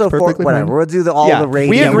 it's also perfectly whatever. fine. We'll do the ratings.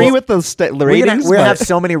 We agree with the ratings. We're gonna have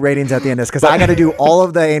so many ratings at the end of this because I got to do all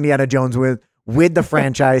of the Indiana Jones with the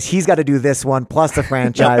franchise. He's got to do this one plus the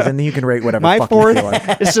franchise, and then you can rate whatever. My fuck fourth. you feel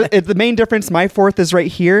like. It's the main difference. My 4th is right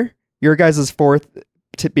here. Your guys' 4th,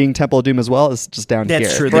 being Temple of Doom as well, is just down That's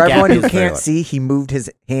here. true. For The gap everyone who is very can't see, he moved his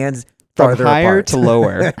hands From farther higher apart. to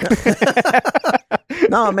lower.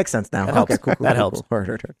 No, it makes sense now. That helps. Okay, cool. That helps.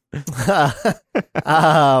 Cool.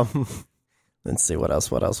 Let's see what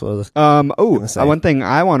else was. One thing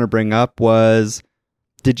I want to bring up was,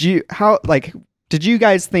 did you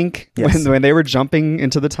guys think Yes. when they were jumping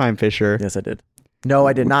into the Time Fisher? Yes, I did. No,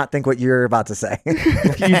 I did not think what you're about to say.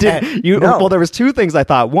 You did. No. Well, there was 2 things I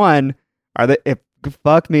thought. One, if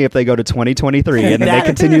fuck me if they go to 2023 and then they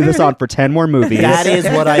continue this on for 10 more movies. That is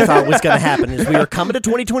what I thought was going to happen. Is we were coming to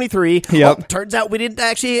 2023. Yep. Oh, turns out we didn't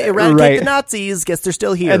actually eradicate the Nazis. Guess they're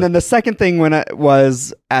still here. And then the second thing when I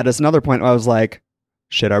was at another point, I was like,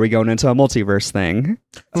 shit, are we going into a multiverse thing?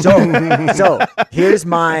 So here's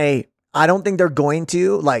my, I don't think they're going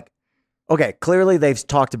to, like, okay, clearly they've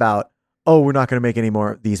talked about, oh, we're not going to make any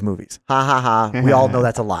more of these movies. Ha ha ha. We all know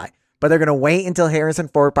that's a lie. But they're going to wait until Harrison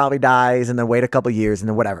Ford probably dies and then wait a couple years and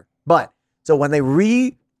then whatever. But so when they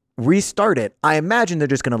restart it, I imagine they're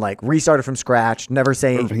just going to like restart it from scratch, never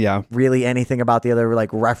say really anything about the other, like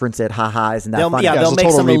reference it, haha, isn't that funny? Yeah, they'll make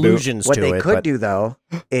some allusions what to it. What it. they could do though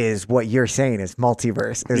is what you're saying is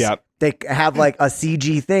multiverse. They have like a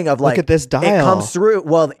CG thing of like, look at this dial. It comes through.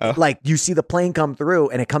 Well, like you see the plane come through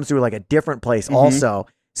and it comes through like a different place also.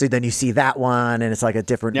 So then you see that one and it's like a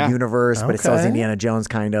different universe, but it still has Indiana Jones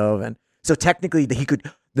kind of. And so technically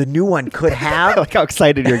the new one could have like how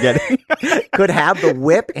excited you're getting. could have the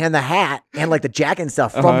whip and the hat and like the jacket and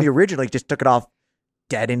stuff from the original. He just took it off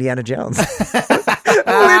dead Indiana Jones.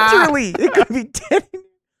 Literally, it could be dead.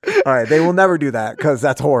 All right, they will never do that because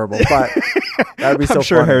that's horrible. But that'd be so. I'm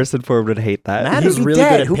sure funny. Harrison Ford would hate that. Matt is really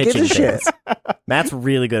good at pitching things. Matt's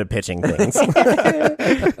really good at pitching things.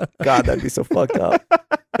 God, that'd be so fucked up.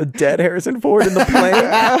 A dead Harrison Ford in the plane,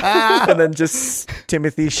 and then just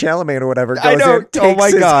Timothy Chalamet or whatever goes in,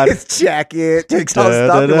 takes his jacket, takes all his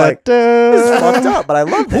stuff. You're like, this is fucked up, but I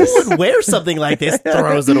love this. Who would wear something like this?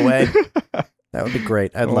 Throws it away. That would be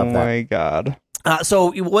great. I'd love that. Oh my God.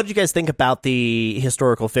 So what did you guys think about the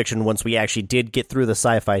historical fiction once we actually did get through the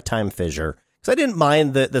sci-fi time fissure? Because I didn't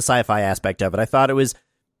mind the sci-fi aspect of it. I thought it was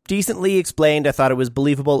decently explained. I thought it was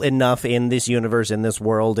believable enough in this universe, in this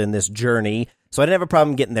world, in this journey. So I didn't have a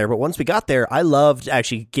problem getting there. But once we got there, I loved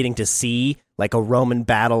actually getting to see like a Roman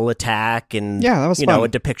battle attack and that was fun. A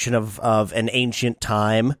depiction of an ancient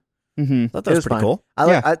time. Mm-hmm. I thought that was pretty cool.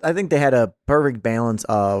 I think they had a perfect balance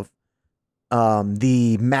of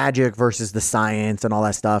the magic versus the science and all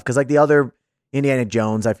that stuff. Because like the other Indiana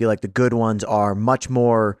Jones, I feel like the good ones are much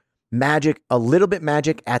more magic, a little bit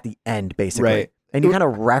magic at the end, basically. Right. And you kind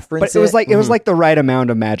of reference it. But it was like the right amount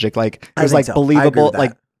of magic. Like it was like believable.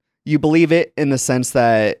 Like you believe it in the sense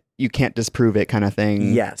that you can't disprove it, kind of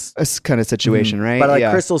thing. Yes. This kind of situation, right? But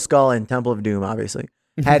like Crystal Skull and Temple of Doom, obviously.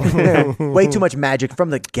 Had way too much magic from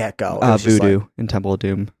the get-go. Voodoo in Temple of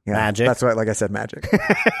Doom. Yeah, magic. That's right, like I said, magic.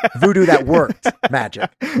 Voodoo that worked,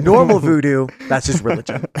 magic. Normal voodoo, that's just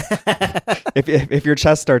religion. If your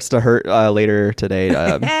chest starts to hurt later today,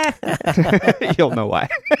 you'll know why.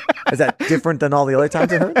 Is that different than all the other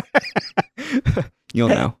times it hurt? You'll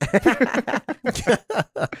know.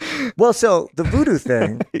 Well, so the voodoo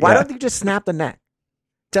thing, why don't you just snap the neck?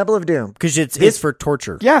 Temple of Doom. Because it's for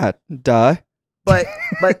torture. Yeah, duh. But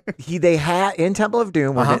they had in Temple of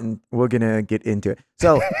Doom. We're gonna get into it.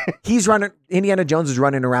 So he's running. Indiana Jones is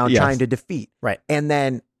running around trying to defeat. Right, and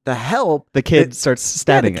then the help. The kid starts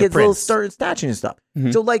stabbing. The kids will start snatching and stuff. Mm-hmm.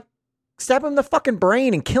 So like, stab him in the fucking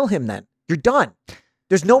brain and kill him. Then you're done.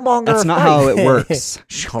 There's no longer. That's not how it works.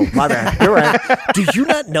 Oh, my bad. You're right. Do you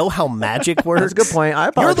not know how magic works? That's a good point. I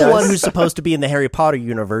apologize. You're the one who's supposed to be in the Harry Potter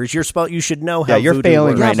universe. You should know how. You're voodoo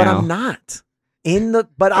failing works. right now. But I'm not.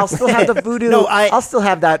 But I'll still have the voodoo. No, I'll still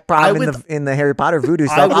have that problem in the Harry Potter voodoo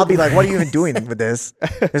stuff. I'll be like, what are you even doing with this?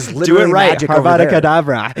 There's literally do it right. magic Avada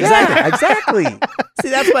Kedavra. Exactly. See,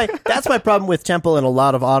 that's my problem with Temple and a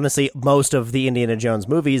lot of, honestly, most of the Indiana Jones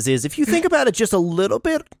movies is if you think about it just a little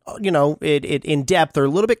bit, it in depth or a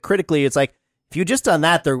little bit critically, it's like if you just done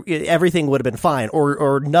that, everything would have been fine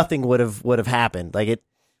or nothing would have happened. Like it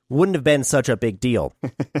wouldn't have been such a big deal.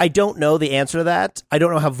 I don't know the answer to that. I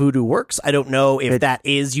don't know how voodoo works. I don't know if that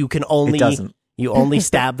is you only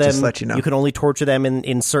stab them. Just let you know. You can only torture them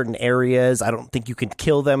in certain areas. I don't think you can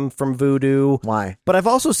kill them from voodoo. Why? But I've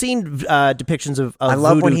also seen depictions of I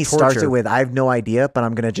love voodoo when he torture. starts it with, I have no idea, but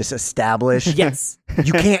I'm going to just establish. Yes.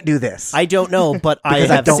 You can't do this. I don't know, but I because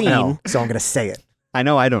have I don't seen. know, so I'm going to say it. I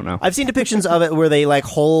know. I don't know. I've seen depictions of it where they like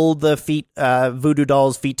hold the feet, voodoo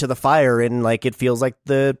doll's feet to the fire, and like it feels like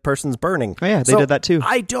the person's burning. Oh yeah, they did that too.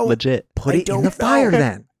 I don't legit put it in the fire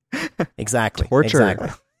then. Exactly. Torture. Exactly.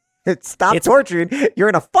 Stop torturing. You're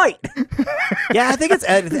in a fight. Yeah, I think it's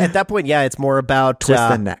at that point. Yeah, it's more about twist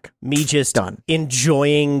the neck. Me just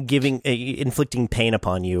enjoying inflicting pain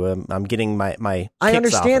upon you. I'm getting my. I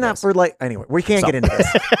understand that for like anyway. We can't get into this.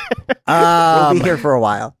 We'll be here for a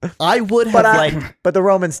while. I would have but the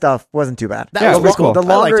Roman stuff wasn't too bad. That was cool. The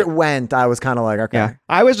longer it went, I was kind of like, okay. Yeah,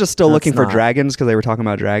 I was just still looking for dragons because they were talking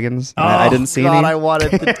about dragons. I didn't see any. I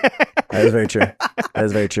wanted. That is very true. That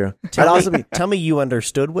is very true. Tell me you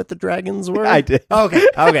understood what the dragons were? I did. Okay.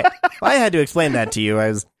 Well, I had to explain that to you.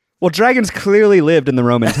 Well, dragons clearly lived in the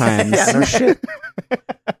Roman times. Yeah, no shit.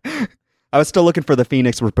 I was still looking for the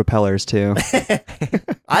phoenix with propellers too.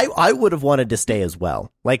 I would have wanted to stay as well.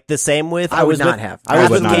 Like the same with I was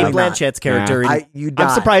with Kate Blanchett's character. Nah. I'm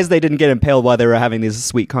surprised they didn't get impaled while they were having these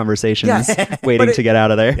sweet conversations, waiting to get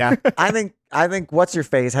out of there. Yeah. I think what's your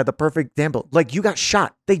face had the perfect example. Like you got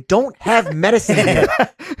shot. They don't have medicine here.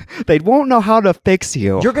 They won't know how to fix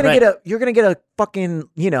you. You're gonna get a fucking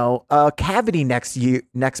a cavity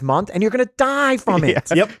next month, and you're gonna die from it.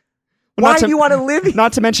 Yep. Why do you want to live here?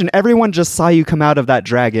 Not to mention, everyone just saw you come out of that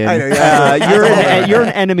dragon. I know, yeah. You're an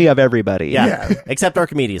enemy of everybody. Yeah. Except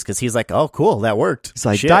Archimedes, because he's like, oh, cool, that worked. It's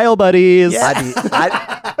like, dial buddies. Yeah.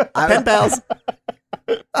 Pen pals.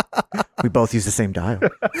 We both use the same dial.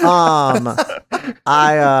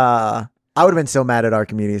 I would have been so mad at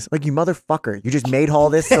Archimedes. Like, you motherfucker. You just made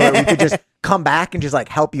all this so that we could just come back and just like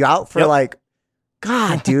help you out for like,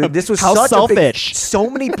 God, dude, this was how such selfish. So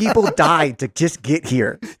many people died to just get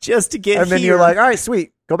here. And then you're like, all right,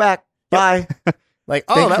 sweet. Go back. Bye. Like,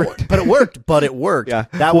 but it worked. Yeah.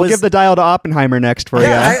 We'll give the dial to Oppenheimer next for you.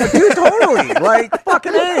 Dude, totally. Like,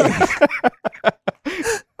 fucking A.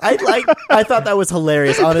 I thought that was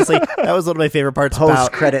hilarious. Honestly, that was one of my favorite parts.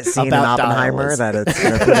 Post-credit scene in Oppenheimer that it's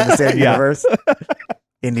put in the same universe.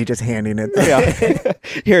 Indy just handing it. Yeah.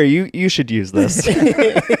 Here, you should use this.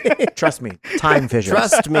 Trust me. Time fissure.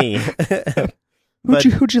 Trust me.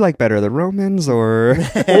 Who'd you like better, the Romans or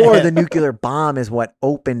the nuclear bomb is what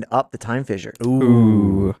opened up the time fissure.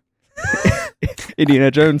 Ooh.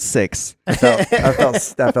 Indiana Jones 6.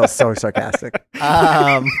 That felt so sarcastic.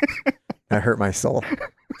 That hurt my soul.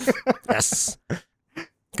 Yes.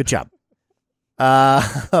 Good job.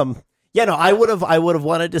 I would have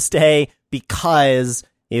wanted to stay because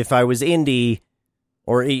if I was Indy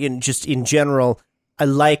or just in general, I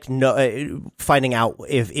like finding out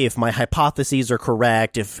if my hypotheses are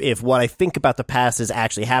correct, if what I think about the past has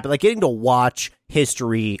actually happened. Like getting to watch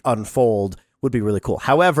history unfold would be really cool.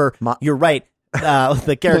 However, you're right.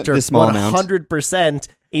 The character 100%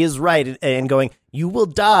 is right and going, you will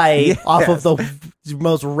die off of the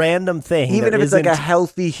most random thing. Even if it's like a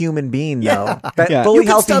healthy human being, though. Fully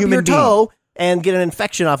healthy human being. And get an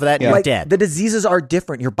infection off of that and you're dead. The diseases are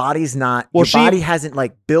different. Your body's not, your body hasn't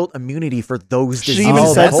like built immunity for those diseases. She even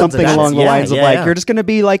said something along the lines of you're just going to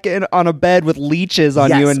be like on a bed with leeches on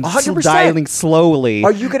you and 100%. Dying slowly.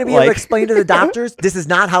 Are you going to be able to explain to the doctors, this is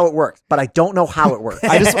not how it works, but I don't know how it works.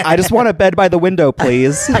 I just want a bed by the window,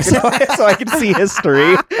 please, so I can see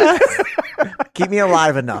history. Keep me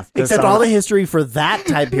alive enough. Except all the history for that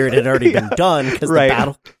time period had already been done because the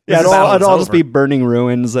battle. Yeah, it'll all just be burning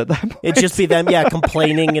ruins at that point. It'd just be them,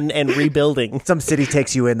 complaining and rebuilding. Some city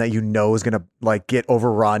takes you in that you know is gonna like get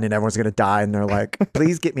overrun and everyone's gonna die, and they're like,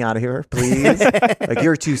 "Please get me out of here, please." Like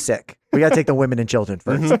you're too sick. We gotta take the women and children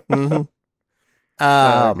first. Mm-hmm.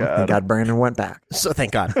 Thank God Brandon went back. So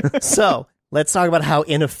thank God. So let's talk about how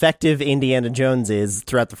ineffective Indiana Jones is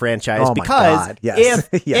throughout the franchise. Oh because my God. Yes.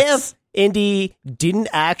 if Indy didn't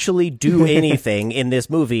actually do anything in this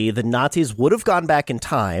movie, the Nazis would have gone back in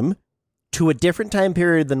time to a different time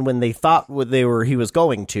period than when they thought he was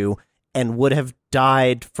going to, and would have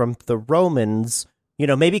died from the Romans.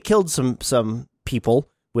 Maybe killed some people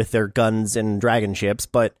with their guns and dragon ships,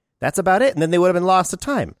 but that's about it. And then they would have been lost to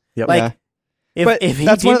time. Yep. If he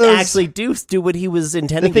didn't actually do what he was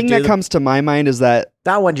intending to do. The thing that comes to my mind is that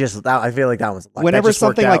I feel like that was whenever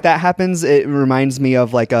something like that happens, it reminds me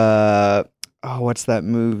of like what's that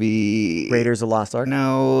movie? Raiders of the Lost Ark?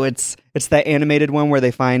 No, it's that animated one where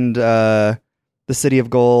they find the City of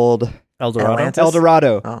Gold. El Dorado. El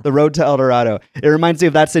Dorado. Oh. The Road to El Dorado. It reminds me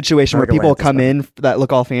of that situation where people come in that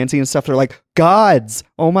look all fancy and stuff. They're like, gods.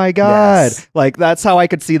 Oh my God. Yes. Like, that's how I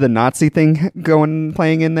could see the Nazi thing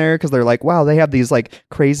playing in there. Cause they're like, wow, they have these like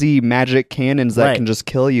crazy magic cannons that can just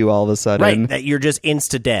kill you all of a sudden. Right. That you're just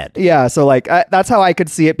insta dead. Yeah. So like, that's how I could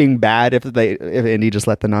see it being bad if Indy just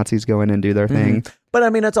let the Nazis go in and do their thing. But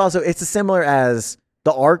I mean, it's as similar as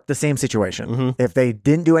the Ark, the same situation. Mm-hmm. If they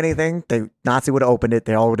didn't do anything, Nazi would have opened it.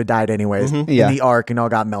 They all would have died anyways in the Ark and all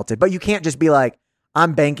got melted. But you can't just be like,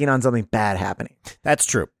 I'm banking on something bad happening. That's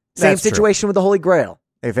true. Same situation with the Holy Grail.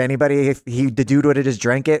 If the dude would have just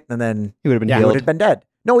drank it and then he would have been dead.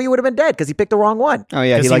 No, he would have been dead because he picked the wrong one. Oh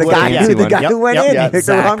yeah, the guy who went in, he picked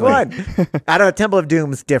the wrong one. Out of a Temple of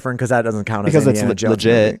Doom is different because that doesn't count because it's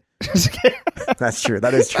legit. That's true.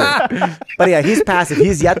 That is true. But yeah, he's passive.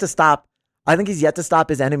 He's yet to stop. I think he's yet to stop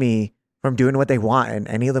his enemy from doing what they want in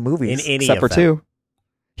any of the movies. Except for 2.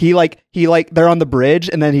 He they're on the bridge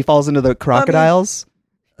and then he falls into the crocodiles.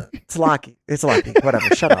 It's Loki. It's Loki.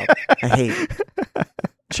 Whatever. Shut up. I hate.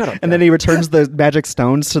 Shut up. And then he returns the magic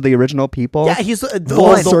stones to the original people. Yeah, he's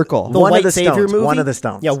full circle. The one White of the Savior stones. movie. One of the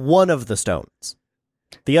stones. Yeah, one of the stones.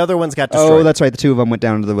 The other ones got destroyed. Oh, that's right. The two of them went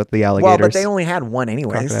down to with the alligators. Well, but they only had one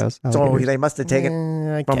anyways. Crocodiles, So alligators. they must have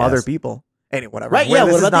taken I from guess. other people. Anyway, whatever. Right? Yeah.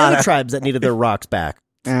 This What is about the not other a- tribes that needed their rocks back?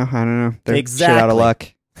 Yeah, I don't know. They're shit Exactly. out of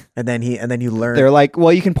luck. And then you learn. They're like,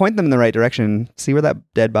 well, you can point them in the right direction. See where that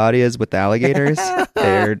dead body is with the alligators?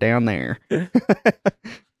 They're down there.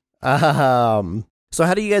 So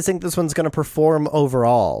how do you guys think this one's going to perform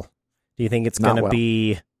overall? Do you think it's Not going to well.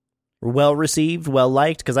 be well received, well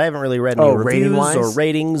liked? Because I haven't really read any reviews rating-wise? or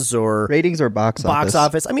ratings or Ratings or box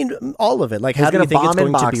office? I mean, all of it. Like, It's how do you gonna think it's bomb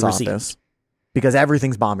in going to box be received? office because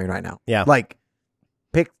everything's bombing right now. Yeah. Like,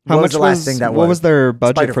 pick. How what much was the last thing that what was their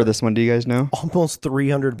budget for Spider-Verse. this one? Do you guys know? Almost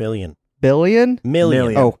 300 million. Million? Million.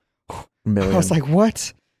 Million. Oh, million? I was like,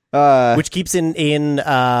 what? Which keeps in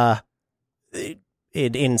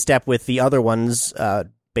step with the other ones,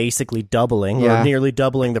 basically doubling Yeah. or nearly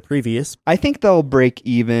doubling the previous. I think they'll break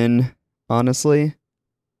even, honestly.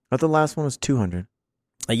 But the last one was 200.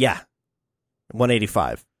 Yeah,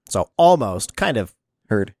 185. So almost, kind of,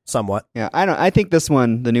 Heard. somewhat. Yeah, I think this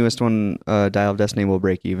one, the newest one, Dial of Destiny, will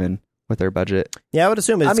break even with their budget. Yeah, I would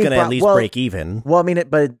assume it's I mean, going to at least break even. Well, I mean,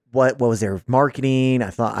 but what was their marketing?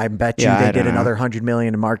 I bet you Yeah, I they did don't know. another 100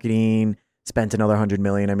 million in marketing. Spent another 100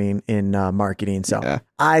 million. I mean, in marketing. So Yeah.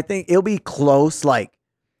 I think it'll be close. Like,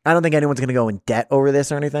 I don't think anyone's going to go in debt over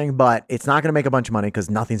this or anything, but it's not going to make a bunch of money because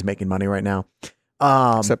nothing's making money right now.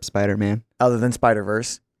 Except Spider-Man. Other than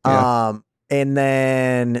Spider-Verse. Yeah. And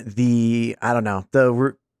then I don't know,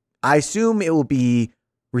 I assume it will be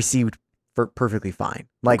received for perfectly fine.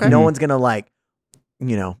 Like, Okay. no one's going to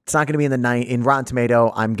it's not going to be in Rotten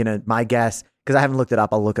Tomato. My guess, because I haven't looked it up,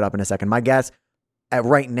 I'll look it up in a second. My guess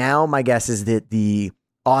right now, is that the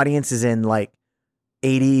audience is in like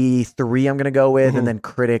 83, I'm going to go with. Mhm. And then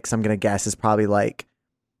critics, I'm going to guess is probably like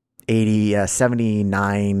 80,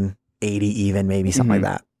 79, 80 even, maybe something like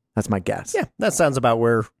that. That's my guess. Yeah, that sounds about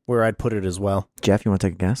where I'd put it as well. Jeff, you want to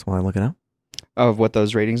take a guess while I look it up? Of what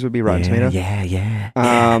those ratings would be, Rotten Tomato? Yeah.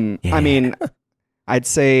 I mean, I'd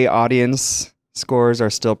say audience scores are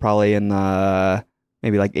still probably in the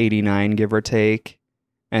maybe like 89, give or take.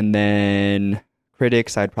 And then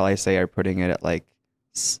critics, I'd probably say are putting it at like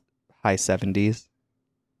high 70s,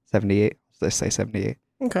 78. Let's say 78.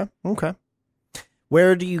 Okay.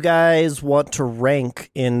 Where do you guys want to rank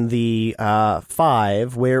in the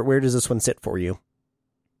 5? Where does this one sit for you?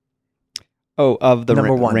 Oh, of the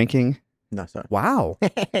Number one. ranking? No, sorry. Wow.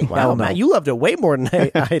 Hell Wow, no. Matt, you loved it way more than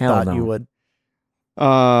I thought no. you would.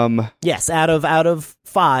 I'd Yes, out of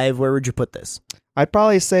 5, where would you put this?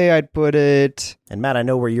 probably say I'd put it. And Matt, I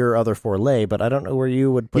know where your other 4 lay, but I don't know where you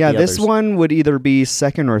would put Yeah, the this others. one would either be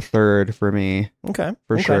second or third for me, Okay.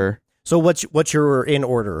 for okay. sure. So what's your in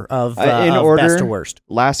order of, In of order, best to worst?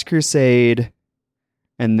 Last Crusade,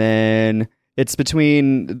 and then it's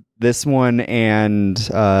between this one and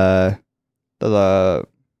the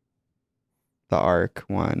Ark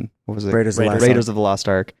one. What was it? Raiders of the Lost Raiders of the Lost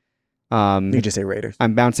Ark. You can just say Raiders.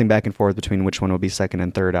 I'm bouncing back and forth between which one will be second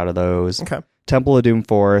and third out of those. Okay. Temple of Doom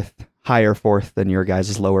fourth, higher fourth than your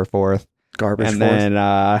guys' lower fourth. Garbage And force.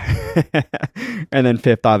 then and then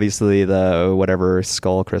fifth, obviously the whatever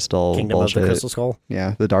skull crystal Kingdom bullshit. of the Crystal Skull.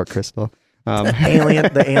 Yeah, the dark crystal.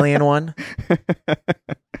 the alien one.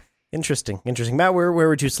 Interesting. Matt, where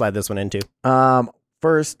would you slide this one into?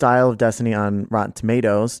 First, Dial of Destiny on Rotten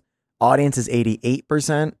Tomatoes. Audience is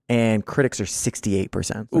 88% and critics are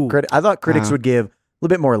 68%. Ooh. So I thought critics Wow. would give a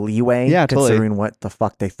little bit more leeway, Yeah, totally. considering what the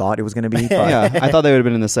fuck they thought it was going to be. But Yeah, I thought they would have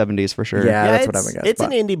been in the 70s for sure. Yeah, that's what I would guess. It's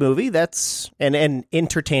but- an indie movie. That's an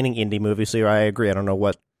entertaining indie movie. So I agree. I don't know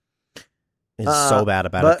what is so bad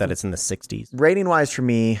about but- it that it's in the 60s. rating wise for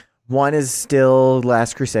me, one is still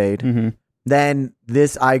Last Crusade. hmm Then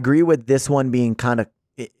I agree with this one being kind of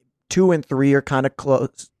 2 and 3 are kind of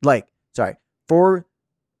close. For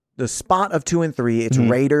the spot of 2 and 3, it's Mhm.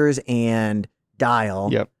 Raiders and Dial.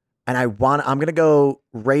 Yep. And I'm going to go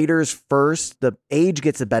Raiders first. The age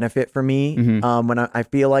gets a benefit for me. Mhm. When I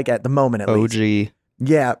feel like at the moment, at least. OG.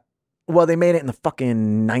 Yeah. Well, they made it in the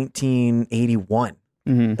fucking 1981.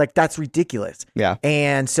 hmm Like, that's ridiculous. Yeah.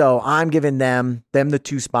 And so I'm giving them the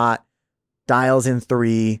 2 spot, Dials in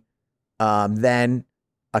 3, then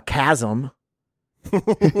a chasm,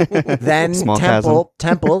 then Small chasm.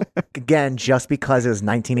 Temple again, just because it was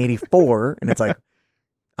 1984, and it's like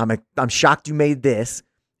I'm shocked you made this,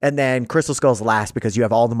 and then Crystal Skull's last because you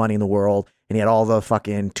have all the money in the world, and you had all the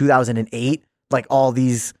fucking 2008, like all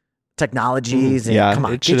these technologies, and Yeah, come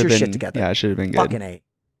on, it get should your have shit been. together. Yeah, it should have been good. Fucking A.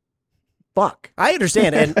 fuck? I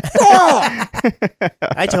understand, and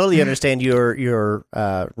I totally understand your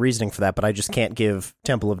reasoning for that, but I just can't give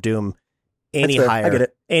Temple of Doom any That's fair. higher. I get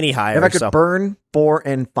it. Any higher. If I could burn 4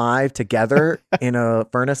 and 5 together in a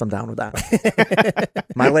furnace, I'm down with that.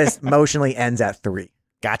 My list emotionally ends at 3.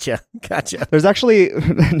 Gotcha. There's actually,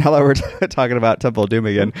 now that we're talking about Temple of Doom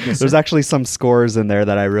again, there's actually some scores in there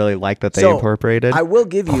that I really like that they incorporated. I will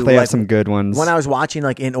give you, they have some good ones. When I was watching,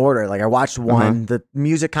 like, in order, like, I watched one, the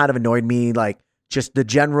music kind of annoyed me, like, just the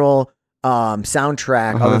general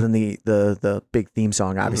soundtrack, other than the big theme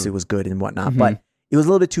song, obviously was good and whatnot, but it was a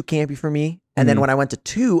little bit too campy for me. And then when I went to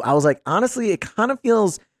 2, I was like, honestly, it kind of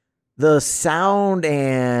feels the sound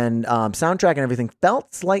and soundtrack and everything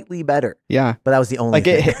felt slightly better. Yeah, but that was the only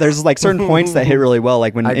thing. There's like certain points that hit really well,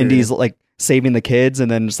 like when I agree. Indy's like saving the kids, and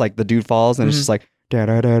then just like the dude falls, and it's just like I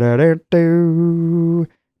don't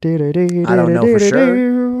know for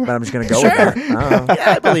sure, but I'm just gonna go with that.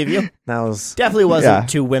 Yeah, I believe you. That was definitely wasn't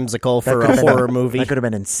too whimsical for a horror movie. That could have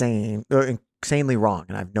been insane, or insanely wrong,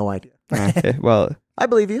 and I have no idea. Well, I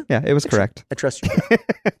believe you. Yeah, it was correct. I trust you.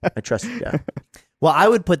 I trust you. Yeah. Well, I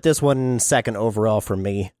would put this one second overall for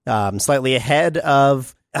me, slightly ahead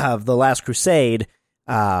of The Last Crusade.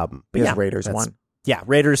 But he has Raiders 1. Yeah,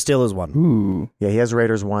 Raiders still is 1. Ooh. Yeah, he has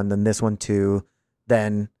Raiders 1, then this one 2,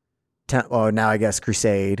 then now I guess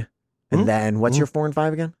Crusade, and then what's your 4 and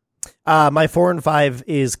 5 again? My 4 and 5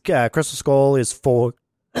 is Crystal Skull is 4.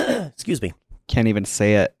 Excuse me. Can't even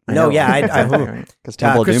say it. No, yeah, because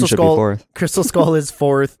Temple of Doom should be 4th. Crystal Skull is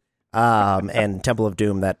 4th. And Temple of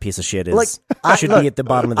Doom, that piece of shit should be at the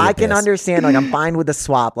bottom of the I abyss. can understand, like, I'm fine with the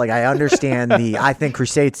swap. Like, I understand I think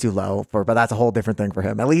Crusade's too low but that's a whole different thing for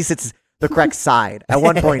him. At least it's the correct side. At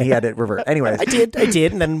one point he had it reversed. Anyways. I did,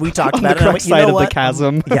 and then we talked about the correct side of the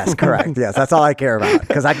chasm. Yes, correct. Yes, that's all I care about.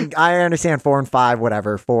 Because I understand 4 and 5,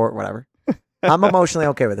 whatever, 4, whatever. I'm emotionally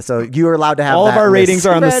okay with it. So you're allowed to have all that of our list. ratings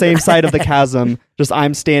are on the same side of the chasm. Just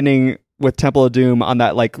I'm standing with Temple of Doom on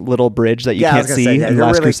that like little bridge that you can't see in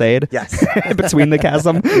Last Crusade. Yes. Between the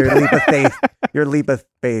chasm. Your leap of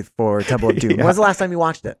faith for Temple of Doom. When was the last time you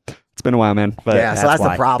watched it? It's been a while, man. But yeah, so that's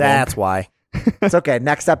the problem. That's why. It's okay.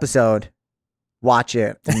 Next episode, watch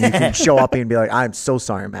it. And you can show up and be like, I'm so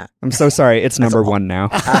sorry, Matt. I'm so sorry. It's number 1 now.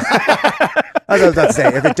 I was about to say,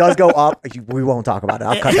 if it does go up, we won't talk about it.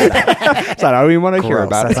 I'll cut that out. That's not how we want to hear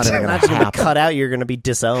about That's it. not even Not going to going to cut out. You're going to be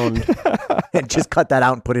disowned. And just cut that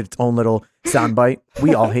out and put its own little soundbite.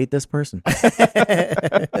 We all hate this person. All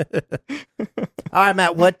right,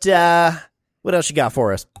 Matt. What else you got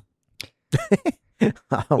for us?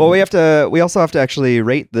 Well, we also have to actually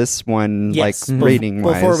rate this one, Yes. like rating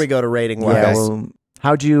wise. Before we go to rating wise. Yeah. Well,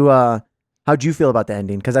 how'd you feel about the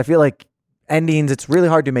ending? Because I feel like endings, it's really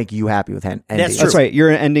hard to make you happy with endings. That's right. You're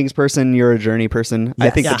an endings person. You're a journey person. Yes. I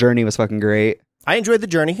think the journey was fucking great. I enjoyed the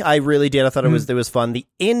journey. I really did. I thought it was fun. The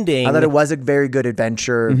ending. I thought it was a very good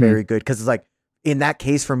adventure, very good. Because it's like, in that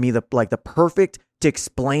case, for me, the perfect to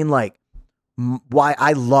explain like why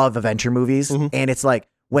I love adventure movies. And it's like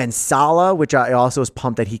when Sala, which I also was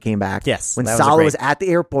pumped that he came back. Yes, when Sala was at the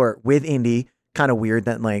airport with Indy, kind of weird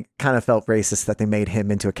that like kind of felt racist that they made him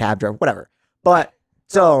into a cab driver, whatever. But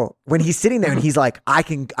so when he's sitting there and he's like, I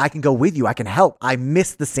can go with you. I can help. I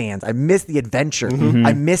miss the sands. I miss the adventure.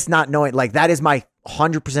 I miss not knowing. Like, that is my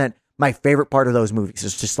 100% my favorite part of those movies.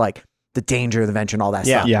 It's just like the danger, the adventure, and all that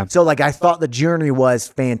stuff. Yeah. So like, I thought the journey was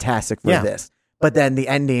fantastic for this, but then the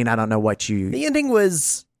ending, I don't know what you. The ending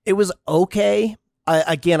was okay.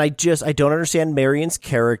 I don't understand Marion's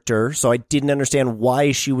character, so I didn't understand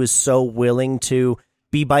why she was so willing to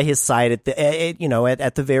be by his side at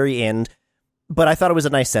the very end. But I thought it was a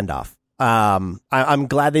nice send off. I'm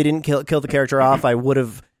glad they didn't kill the character off. I would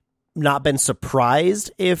have not been surprised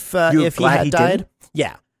if he had died. Didn't?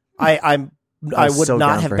 Yeah, I would so not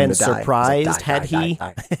down have for him been to die. surprised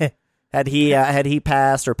had he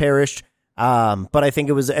passed or perished. But I think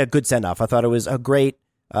it was a good send off. I thought it was a great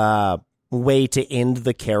way to end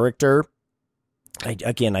the character. I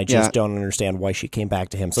just don't understand why she came back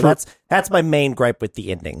to him. So that's my main gripe with the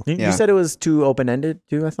ending. You said it was too open ended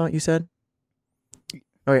too. I thought you said.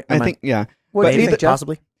 Okay, I think What do you think, Jeff?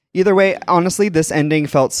 Possibly. Either way, honestly, this ending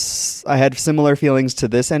felt. I had similar feelings to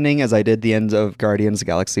this ending as I did the end of Guardians of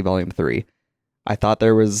the Galaxy Volume 3. I thought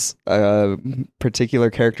there was a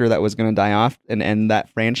particular character that was going to die off and end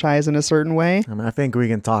that franchise in a certain way. I mean, I think we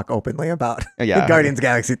can talk openly about Yeah. Guardians of the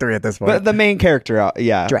Galaxy 3 at this point. But the main character,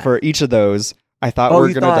 Drax. for each of those. I thought we were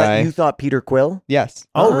going to die. You thought Peter Quill? Yes.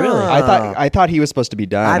 Oh, really? I thought he was supposed to be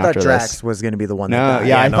done. I thought after Drax this. was going to be the one that No, died.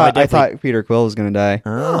 yeah, I I thought Peter Quill was going to die.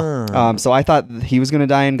 Oh. So I thought he was going to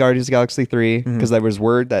die in Guardians of the Galaxy 3 because there was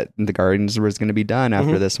word that the Guardians was going to be done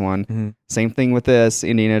after this one. Mm-hmm. Same thing with this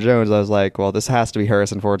Indiana Jones. I was like, well, this has to be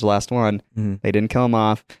Harrison Ford's last one. Mm-hmm. They didn't kill him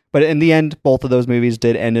off, but in the end, both of those movies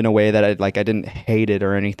did end in a way that I didn't hate it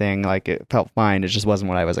or anything. Like it felt fine. It just wasn't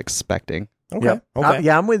what I was expecting. Okay. Yep. Okay.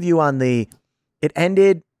 Yeah, I'm with you on the. It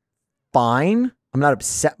ended fine. I'm not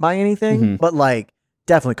upset by anything, but like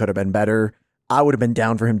definitely could have been better. I would have been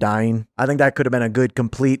down for him dying. I think that could have been a good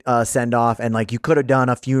complete send off, and like you could have done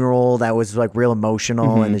a funeral that was like real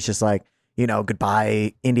emotional, and it's just like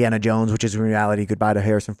goodbye Indiana Jones, which is in reality goodbye to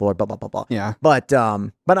Harrison Ford. Blah blah blah blah. Yeah. But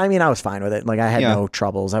I mean, I was fine with it. Like I had no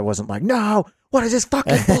troubles. I wasn't like, no, what is this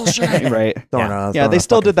fucking bullshit? Right. Yeah, they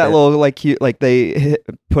still did that little cute, they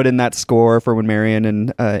put in that score for when Marion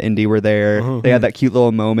and Indy were there. They had that cute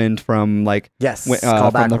little moment from yes,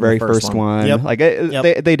 from the very first one.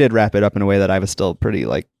 Yep. They did wrap it up in a way that I was still pretty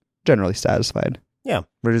generally satisfied. Yeah.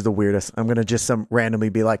 Which is the weirdest. I'm gonna just randomly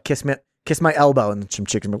be like, kiss my elbow, and some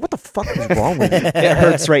chickens be like, what the fuck is wrong with you? It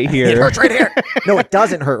hurts right here. It hurts right here. No, it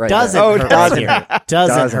doesn't hurt right Doesn't there. hurt right here.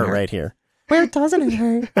 Doesn't hurt right here. Where doesn't it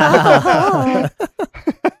hurt?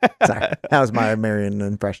 Sorry, that was my Marion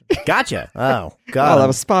impression. Gotcha. Oh God. Oh, that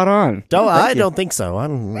was spot on. I don't think so.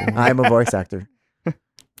 I'm a voice actor.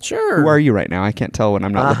 Sure. Who are you right now? I can't tell when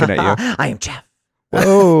I'm not looking at you. I am Jeff.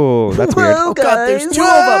 Whoa, that's weird. Whoa, Oh God, there's guys. two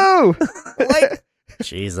of them. Like,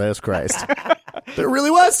 Jesus Christ. There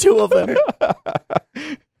really was two of them.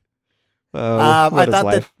 Oh, what I is thought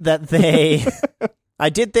life? that they. I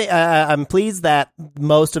did. I'm pleased that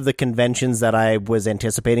most of the conventions that I was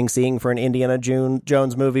anticipating seeing for an Indiana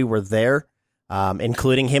Jones movie were there,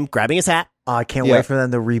 including him grabbing his hat. I can't wait for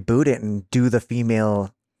them to reboot it and do the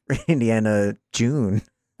female Indiana June.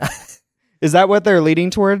 Is that what they're leading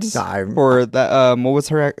towards? No, Or that? What was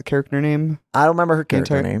her character name? I don't remember her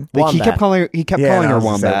character name. He kept calling her I was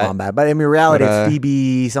gonna say Wombat. Wombat. But in reality, But, it's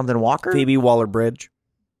Phoebe something Walker. Phoebe Waller-Bridge.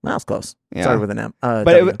 That was close. Yeah. Started with an M.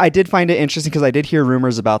 But I did find it interesting because I did hear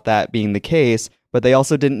rumors about that being the case, but they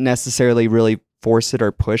also didn't necessarily really force it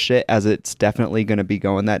or push it as it's definitely going to be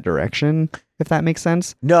going that direction, if that makes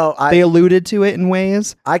sense. No, They alluded to it in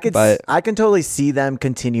ways. I can totally see them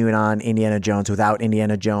continuing on Indiana Jones without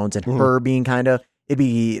Indiana Jones and her being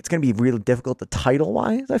it's going to be really difficult the title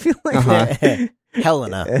wise. I feel like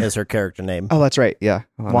Helena is her character name. Oh, that's right. Yeah.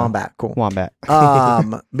 Wombat. Cool. Wombat.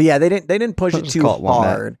 But yeah, they didn't push it Just too call it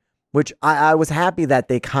Wombat. hard, which I was happy that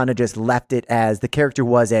they kind of just left it as the character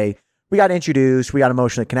was we got introduced, we got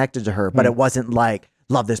emotionally connected to her, but it wasn't like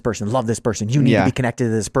love this person, you need to be connected to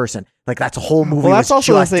this person. Like that's a whole movie. Well, that's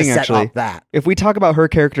also the thing, to set actually. up that. If we talk about her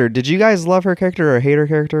character, did you guys love her character or hate her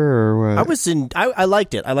character or what? I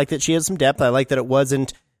liked it. I liked that she had some depth. I liked that it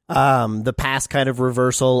wasn't the past kind of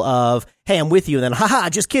reversal of, hey, I'm with you, and then, haha,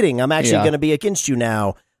 just kidding, I'm actually going to be against you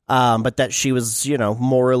now. But that she was,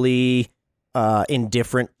 morally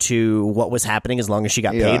indifferent to what was happening as long as she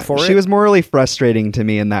got paid for it. She was morally frustrating to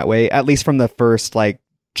me in that way, at least from the first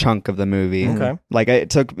chunk of the movie. Okay.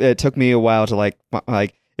 It took me a while to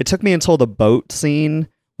it took me until the boat scene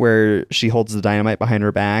where she holds the dynamite behind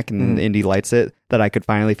her back and Indy lights it that I could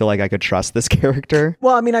finally feel like I could trust this character.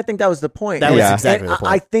 Well, I mean, I think that was the point. That was exactly the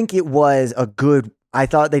point. I think it was I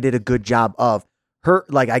thought they did a good job of her.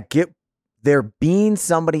 I get there being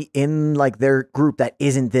somebody in their group that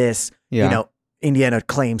isn't this, Indiana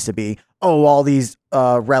claims to be. Oh, all these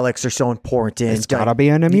relics are so important. It's gotta be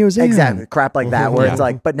in a museum. Exactly. Crap like that, where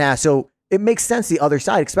it's but now, so it makes sense the other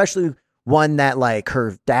side, especially one that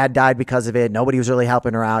her dad died because of it. Nobody was really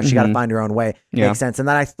helping her out. She got to find her own way. Makes sense. And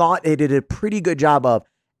then I thought they did a pretty good job of,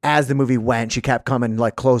 as the movie went, she kept coming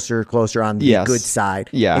closer on the good side.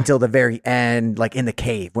 Yeah. Until the very end, in the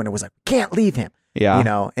cave when it was can't leave him.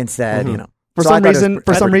 Yeah. Instead, For some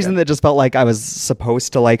reason, that just felt like I was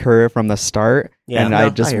supposed to like her from the start, and I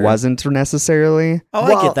just wasn't necessarily. Oh,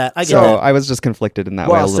 I get that. So I was just conflicted in that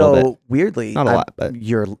way a little bit. Weirdly, not a lot, but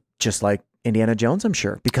you're just like Indiana Jones, I'm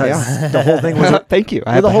sure, because the whole thing was. Thank you.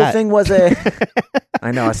 The whole thing was a.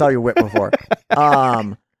 I know. I saw your whip before.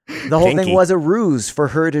 The whole thing was a ruse for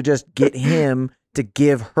her to just get him to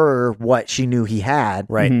give her what she knew he had.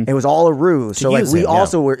 Right. It was all a ruse. So we him,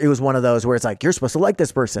 also were, it was one of those where it's you're supposed to like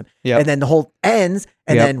this person. Yep. And then the whole ends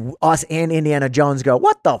and then us and Indiana Jones go,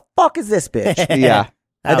 what the fuck is this bitch? Yeah.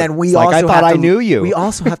 And then we It's also I thought I knew you. We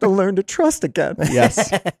also have to learn to trust again.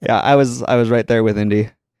 Yes. Yeah, I was right there with Indy.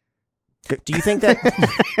 Do you think that?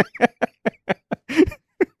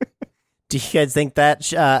 Do you guys think that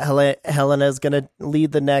Helena's going to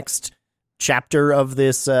lead the next chapter of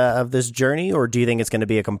this journey, or do you think it's going to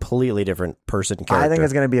be a completely different person character? I think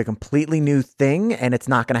it's going to be a completely new thing, and it's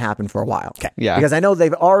not going to happen for a while. Okay. Yeah. Because I know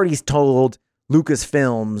they've already told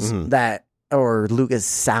Lucasfilms that, or Lucas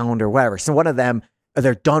Sound or whatever. So one of them,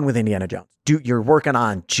 they're done with Indiana Jones. Dude, you're working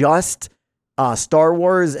on just Star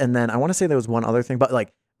Wars, and then I want to say there was one other thing, but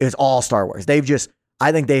like it was all Star Wars.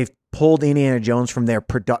 I think they've pulled Indiana Jones from their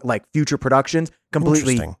future productions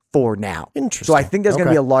completely for now. Interesting. So I think there's going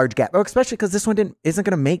to be a large gap, especially because this one isn't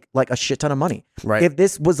going to make like a shit ton of money. Right. If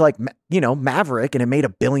this was like, Maverick and it made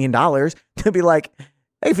 $1 billion, they'd be like,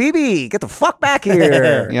 hey, Phoebe, get the fuck back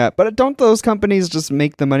here. Yeah, but don't those companies just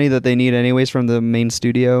make the money that they need anyways from the main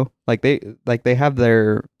studio? Like they have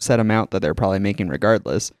their set amount that they're probably making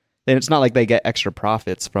regardless. And it's not like they get extra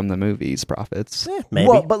profits from the movie's profits. Maybe.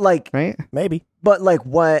 Well, but like, right? Maybe. But like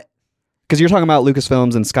what? Because you're talking about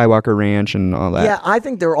Lucasfilms and Skywalker Ranch and all that. Yeah, I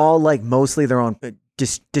think they're all like mostly their own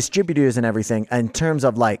distributors and everything in terms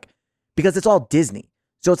of like, because it's all Disney.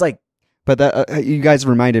 So it's like, but that you guys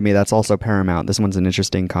reminded me that's also Paramount. This one's an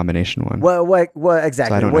interesting combination one. Well,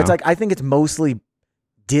 exactly. So I don't It's know. like, I think it's mostly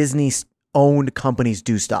Disney owned companies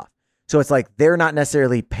do stuff. So it's like, they're not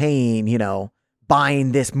necessarily paying,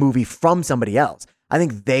 buying this movie from somebody else. I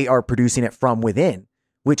think they are producing it from within,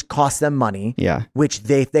 which costs them money. Yeah. Which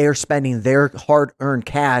they are spending their hard-earned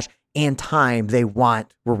cash and time. They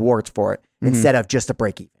want rewards for it instead of just a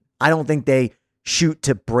break even. I don't think they shoot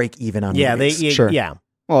to break even on movies. Sure. Yeah.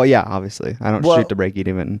 Well, yeah, obviously. I don't shoot to break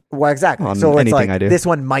even. Well, exactly. On So it's anything like I do. this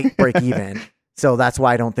one might break even. So that's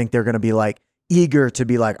why I don't think they're going to be like eager to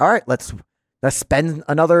be like, all right, let's spend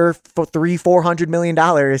another $300-400 million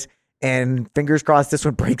and fingers crossed this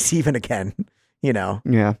one breaks even again. Yeah.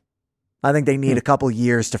 I think they need a couple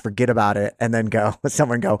years to forget about it and then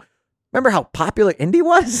someone go, remember how popular Indy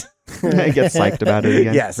was? Get psyched about it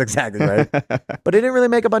again. Yes, exactly, right. But it didn't really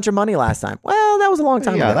make a bunch of money last time. Well, that was a long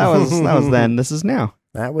time ago. Yeah, that was then. This is now.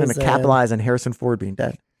 That We're was going to capitalize on Harrison Ford being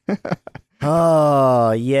dead.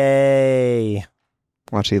 Oh, yay.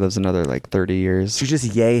 Watch, he lives another like 30 years. Did you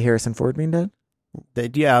just yay Harrison Ford being dead?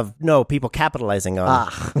 You have people capitalizing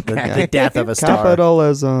on Okay. the death of a star.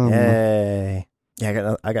 Capitalism. Yay.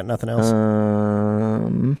 Yeah, I got nothing else.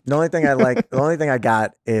 The only thing I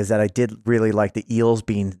got is that I did really like the eels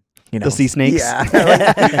being, The sea snakes? Yeah.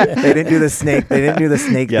 They didn't do the snake. They didn't do the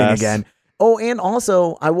snake thing again. Oh, and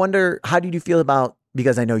also, I wonder, how did you feel about,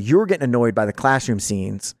 because I know you were getting annoyed by the classroom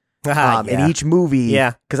scenes in each movie.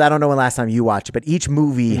 Yeah. Because I don't know when last time you watched it, but each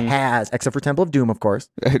movie has, except for Temple of Doom, of course.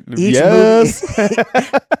 Each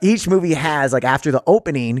movie has, like, after the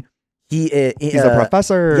opening, he's a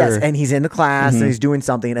professor. Yes, and he's in the class and he's doing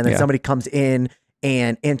something, and then somebody comes in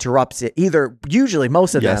and interrupts it. Usually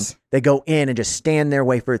most of them, they go in and just stand there,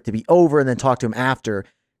 wait for it to be over, and then talk to him after.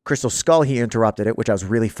 Crystal Skull, he interrupted it, which I was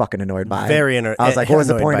really fucking annoyed by. I was like, what was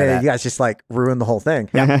the point of it? You guys just like ruined the whole thing.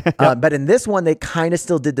 Yeah. But in this one, they kind of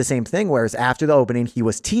still did the same thing, whereas after the opening, he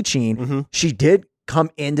was teaching. She did come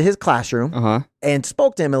into his classroom and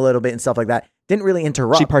spoke to him a little bit and stuff like that. Didn't really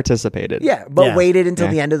interrupt. She participated. Yeah, but waited until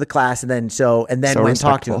the end of the class and then went and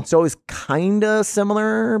talked to him. So it was kind of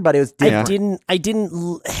similar, but it was different. I didn't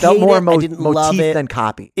felt hate more it. I didn't love motif it. than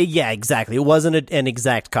copy. Yeah, exactly. It wasn't an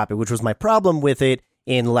exact copy, which was my problem with it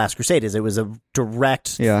in The Last Crusade. Is it was a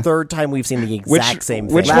direct third time we've seen the exact same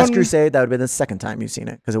thing. Last Crusade, that would have been the second time you've seen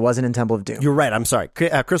it because it wasn't in Temple of Doom. You're right. I'm sorry.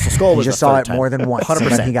 Crystal Skull was you just the saw third it time. more than once. 100%.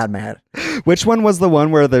 And then he got mad. Which one was the one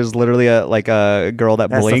where there's literally a girl that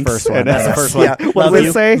That's blinks? the first one. And That's the first one. Yeah. What does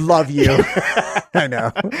it say? Love you. I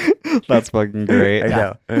know. That's fucking great. I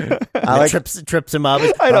know. Trips him up.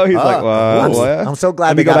 I know. He's like, what? I'm so glad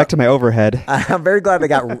Let me go back to my overhead. I'm very glad they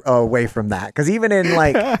got away from that because even in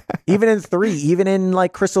 3, even in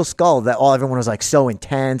like Crystal Skull, that everyone was like so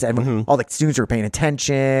intense and all the students were paying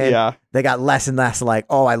attention. Yeah. They got less and less like,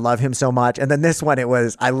 oh, I love him so much. And then this one,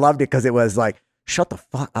 I loved it because it was like, shut the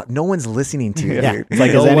fuck up. No one's listening to you. Dude. It's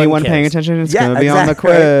like, No is one anyone cares. paying attention? It's Yeah, going to be on the exactly.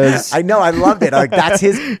 quiz. I know. I loved it. Like that's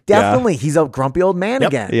his. Definitely, he's a grumpy old man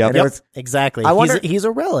again. Yep. And it was, Exactly. I wonder- he's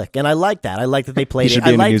a relic, and I like that. I like that they played He should it. be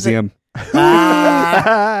I in a like museum.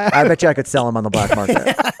 I bet you I could sell him on the black market.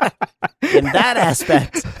 in that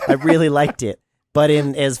aspect, I really liked it. But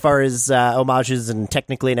in as far as homages and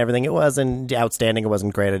technically and everything, it wasn't outstanding. It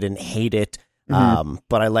wasn't great. I didn't hate it.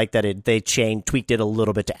 But I like that they tweaked it a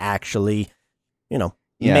little bit to actually,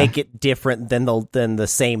 make it different than the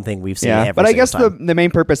same thing we've seen. Yeah, every but I guess single time. the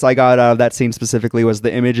main purpose I got out of that scene specifically was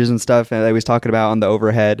the images and stuff that I was talking about on the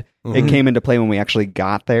overhead. It came into play when we actually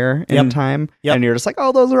got there in time, and you're just like,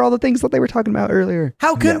 oh, those are all the things that they were talking about earlier.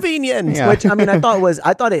 How convenient! Yeah. Which I mean, I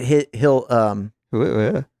thought it hit Hill.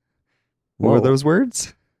 What were those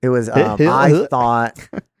words? It was. Hit- I thought.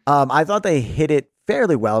 I thought they hit it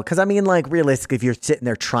fairly well because I mean, like realistically, if you're sitting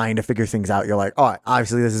there trying to figure things out, you're like, oh,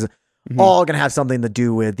 obviously this is all gonna have something to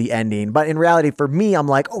do with the ending. But in reality, for me, I'm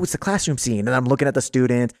like, oh, it's the classroom scene, and I'm looking at the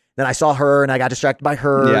student. Then I saw her, and I got distracted by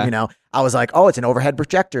her. Yeah. You know, I was like, oh, it's an overhead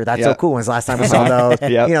projector. That's so cool. When's the last time I saw those?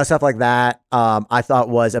 Yep. You know, stuff like that. I thought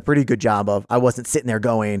was a pretty good job of. I wasn't sitting there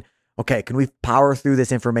going, okay, can we power through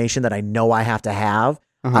this information that I know I have to have?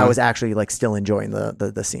 I was actually like still enjoying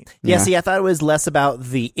the scene. Yeah, see, I thought it was less about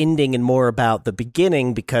the ending and more about the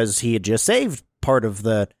beginning because he had just saved part of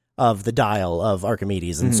the dial of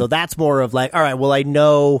Archimedes. And so that's more of like, all right, well, I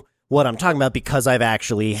know what I'm talking about because I've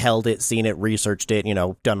actually held it, seen it, researched it, you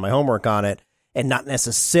know, done my homework on it, and not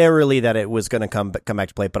necessarily that it was going to come back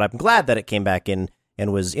to play. But I'm glad that it came back in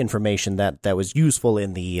and was information that was useful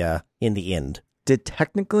in the end. Did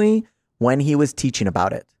technically, when he was teaching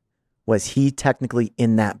about it, was he technically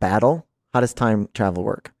in that battle? How does time travel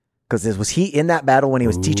work? Because was he in that battle when he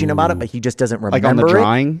was teaching about it, but he just doesn't remember Like on the it?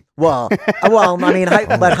 drawing? Well, I mean,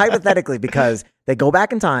 but hypothetically, because they go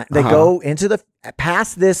back in time, they go into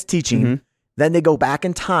past this teaching, then they go back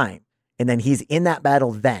in time, and then he's in that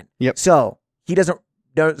battle then. Yep. So he doesn't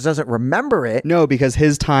remember it. No, because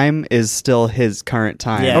his time is still his current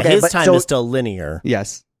time. Yeah, Okay, his but time is still linear.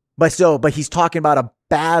 Yes. But he's talking about a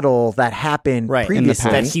battle that happened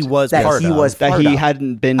previously that he was that part he of. was That part he of.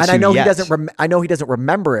 hadn't been And to I know yet. he doesn't. I know he doesn't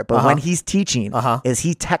remember it. But when he's teaching, is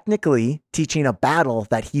he technically teaching a battle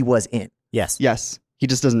that he was in? Yes. Yes. He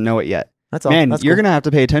just doesn't know it yet. That's all. Man, That's you're cool. going to have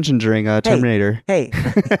to pay attention during Terminator. Hey,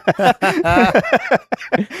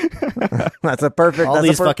 that's a perfect. All that's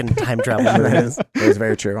these a fucking time travel movies. It is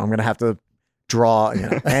very true. I'm gonna have to draw. You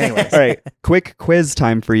know. Anyways, All right. Quick quiz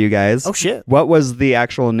time for you guys. Oh, shit. What was the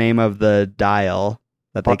actual name of the dial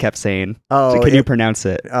that they kept saying? Can you pronounce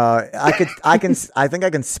it? I think I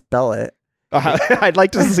can spell it. I'd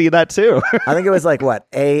like to see that too. I think it was like what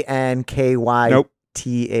ANKY Nope.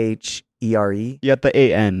 THERE. You got the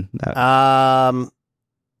AN.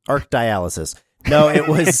 Arc dialysis. No, it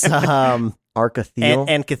was Archithiel.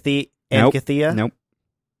 Anchithea. Nope.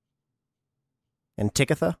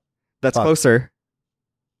 Antikytha. That's Fuck. closer.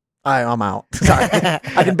 I'm out. Sorry,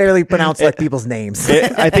 I can barely pronounce like people's names.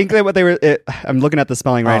 I think that what they were. I'm looking at the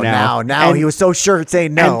spelling right now. Now And- he was so sure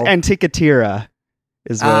saying no. Antikythera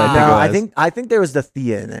is what I think no, it was. I think there was the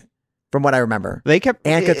thea in it, from what I remember. They kept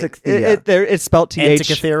Antikythera. It's spelled TH.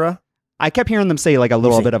 Antikythera. I kept hearing them say like a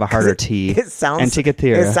little bit of a harder T. It sounds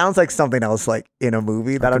Antikythera. It sounds like something else, like in a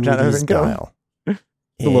movie that I'm trying to think of. Dial. It's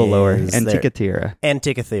a little lower. Is there- Antikythera.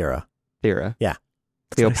 Antikythera. Thera. Yeah.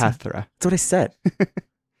 Cleopatra. That's what I said.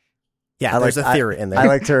 Yeah, there's a theory in there. I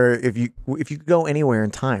liked her. If you could go anywhere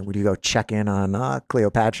in time, would you go check in on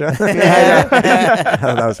Cleopatra?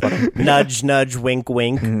 That was funny. Nudge, nudge, wink,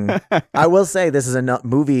 wink. Mhm. I will say this is a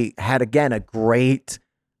movie had again a great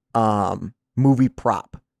movie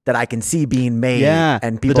prop that I can see being made. Yeah.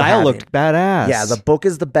 and The people dial having. looked badass. Yeah, the book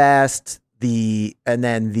is the best. And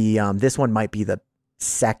then this one might be the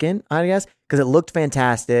second, I guess, because it looked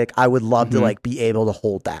fantastic. I would love to like be able to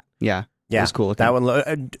hold that. Yeah. It Yeah, was cool looking. that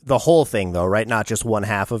one. The whole thing, though, right? Not just one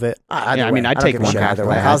half of it. Either I mean, way. I'd don't take give a one shit half either if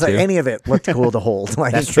way. I I had was like, to. any of it looked cool to hold.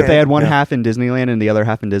 Like, That's If they had one half in Disneyland and the other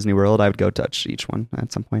half in Disney World, I would go touch each one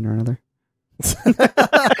at some point or another.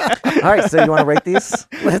 All right, so you want to rate these?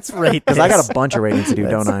 Let's rate Because this. I got a bunch of ratings to do,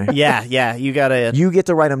 don't I? Yeah, you gotta. You get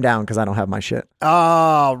to write them down because I don't have my shit.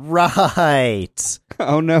 All right.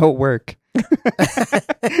 Oh no, work.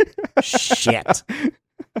 Shit.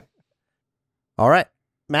 All right,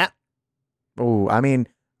 Matt. Oh, I mean,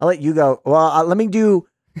 I'll let you go. Well, let me do.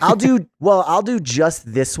 I'll do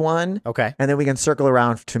just this one, Okay. and then we can circle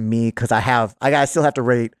around to me because I still have to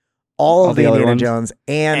rate all of the the other Indiana ones? Jones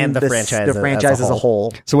and the franchise as a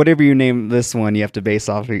whole. So whatever you name this one, you have to base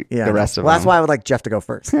off the rest of Well, them. that's why I would like Jeff to go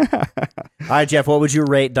first. All right, Jeff. What would you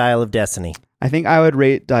rate Dial of Destiny? I think I would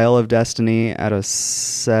rate Dial of Destiny at a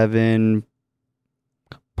 7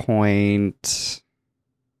 point.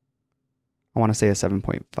 I want to say a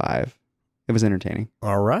 7.5. It was entertaining.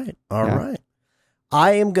 All right. All Yeah. right.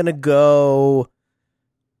 I am going to go.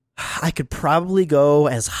 I could probably go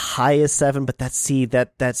as high as 7, but that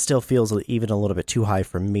still feels even a little bit too high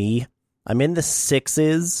for me. I'm in the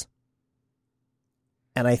 6s.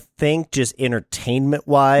 And I think just entertainment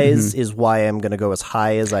wise is why I'm going to go as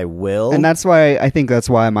high as I will. And that's why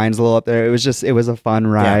mine's a little up there. It was a fun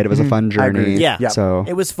ride. Yeah. It was a fun I agree. journey. Yeah. So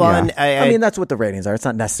it was fun. Yeah. I mean, that's what the ratings are. It's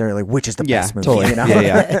not necessarily which is the yeah, best movie. totally. You know?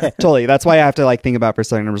 Yeah. Totally. That's why I have to like think about for a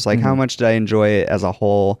second. I'm just like, how much did I enjoy it as a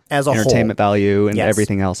whole? As a whole. entertainment value and Yes.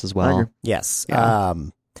 everything else as well. Yes. Yeah.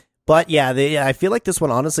 But yeah, I feel like this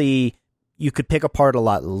one, honestly, you could pick apart a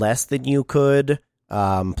lot less than you could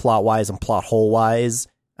plot wise and plot hole wise.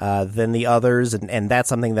 than the others, and that's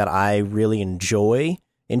something that I really enjoyed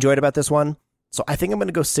about this one. So I think I'm going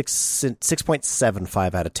to go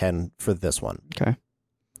 6.75 out of 10 for this one. Okay.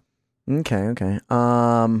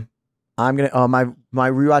 I'm gonna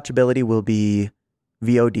my rewatchability will be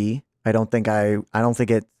VOD. I don't think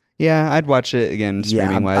it. Yeah, I'd watch it again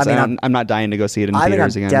streaming wise. I'm not dying to go see it in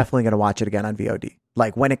theaters again. I'm definitely gonna watch it again on VOD.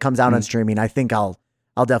 Like when it comes out on streaming, I think I'll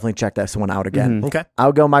definitely check this one out again. Okay.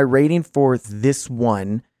 I'll go my rating for this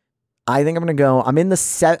one. I think I'm gonna go. I'm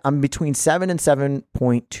between 7 and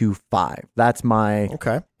 7.25. That's my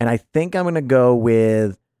okay. And I think I'm gonna go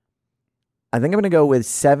with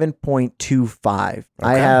 7.25. Okay.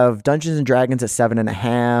 I have Dungeons and Dragons at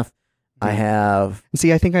 7.5. I have.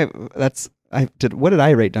 See, I think what did I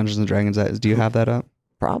rate Dungeons and Dragons as? Do you have that up?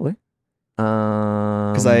 Probably.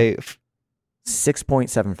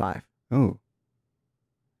 6.75. Oh,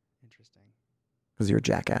 interesting. Because you're a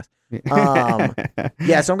jackass. Yeah,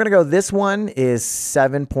 so I'm gonna go. This one is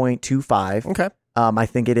 7.25. Okay. I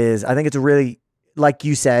think it is. I think it's a really, like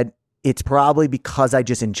you said, it's probably because I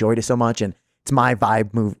just enjoyed it so much and it's my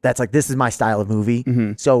vibe movie. That's like, this is my style of movie.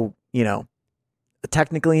 Mm-hmm. So,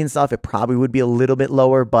 technically and stuff, it probably would be a little bit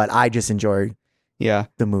lower, but I just enjoy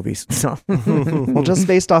the movies. So, well, just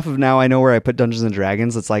based off of now, I know where I put Dungeons and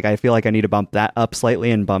Dragons. It's like, I feel like I need to bump that up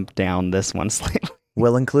slightly and bump down this one slightly.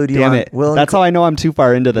 We'll include you. Damn it! That's how I know I'm too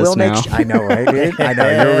far into this now. I know, right? Dude? I know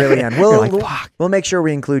you're really in. We'll make sure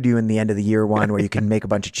we include you in the end of the year one where you can make a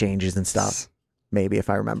bunch of changes and stuff. Maybe if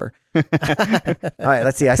I remember. All right,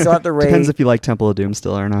 let's see. I still have to rate. Depends if you like Temple of Doom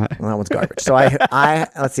still or not. Well, that one's garbage. So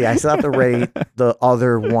let's see. I still have to rate the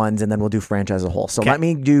other ones, and then we'll do franchise as a whole. So let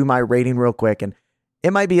me do my rating real quick, and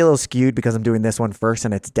it might be a little skewed because I'm doing this one first,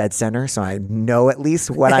 and it's dead center, so I know at least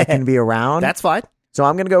what I can be around. That's fine. So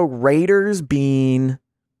I'm gonna go Raiders being.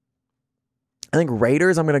 I think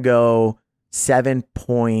Raiders. I'm gonna go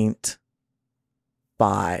 7.5.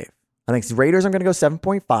 I think Raiders. I'm gonna go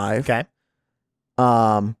 7.5. Okay.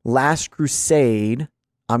 Last Crusade,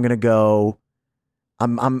 I'm gonna go.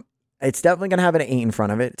 It's definitely gonna have an 8 in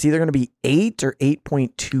front of it. It's either gonna be 8 or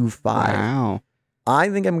 8.25. Wow. I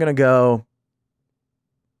think I'm gonna go.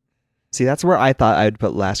 See, that's where I thought I'd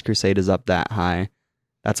put Last Crusade is up that high.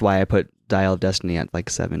 That's why I put Dial of Destiny at like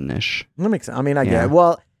 7-ish. That makes sense. I mean, I get it.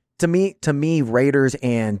 Well, to me, Raiders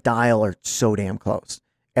and Dial are so damn close.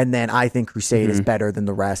 And then I think Crusade is better than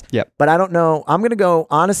the rest. Yep. But I don't know. I'm going to go,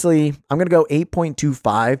 honestly, I'm going to go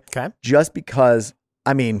 8.25. Okay. Just because,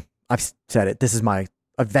 I mean, I've said it. This is my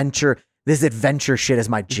adventure. This adventure shit is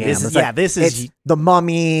my jam. It's The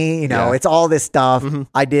Mummy, it's all this stuff. Mm-hmm.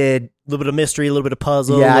 I did. A little bit of mystery, a little bit of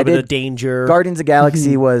puzzle, a little bit of danger. Guardians of the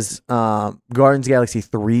Galaxy was, Guardians of the Galaxy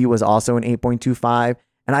 3 was also an 8.25.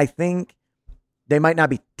 And I think they might not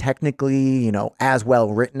be technically, as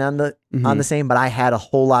well written on the same, but I had a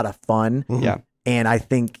whole lot of fun. Yeah. And I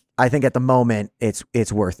think at the moment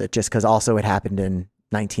it's worth it just because also it happened in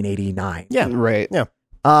 1989. Yeah. Right. Yeah.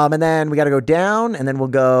 And then we got to go down and then we'll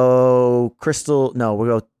go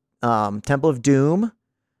Temple of Doom.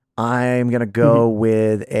 I'm going to go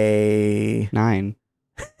with a 9.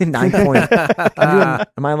 9 point.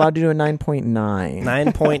 Am I allowed to do a 9.9?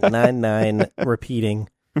 9.99 repeating.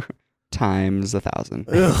 Times 1,000.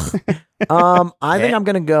 I think I'm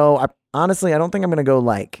gonna go. Honestly, I don't think I'm gonna go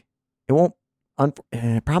like it won't.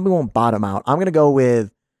 It probably won't bottom out. I think I'm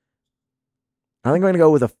gonna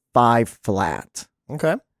go with a 5 flat.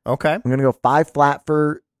 Okay. I'm gonna go 5 flat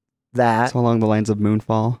for that. So along the lines of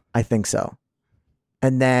Moonfall. I think so.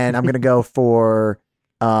 And then I'm gonna go for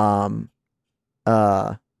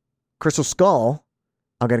Crystal Skull.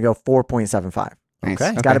 I'm gonna go 4.75. Nice.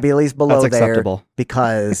 Okay. It's got to be at least below That's there acceptable.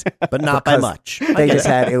 because, but not by much. They just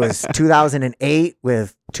had, it was 2008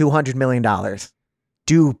 with $200 million.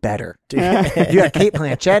 Do better. You got Kate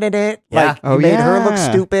Blanchett in it. Yeah. Like, you made her look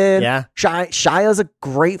stupid. Yeah. Shia's a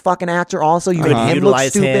great fucking actor also. You made him look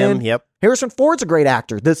Utilize stupid. him. Yep. Harrison Ford's a great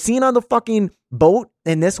actor. The scene on the fucking boat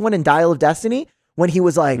in this one in Dial of Destiny, when he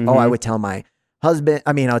was like, I would tell my husband,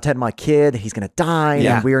 I would tell my kid that he's going to die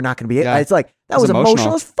and we're not going to be, it's like, that was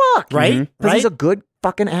emotional as fuck. Right? Because he's a good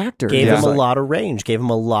fucking actor. Gave him a lot of range, gave him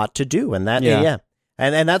a lot to do. And that,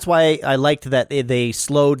 And that's why I liked that they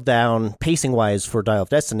slowed down pacing wise for Dial of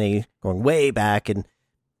Destiny, going way back, and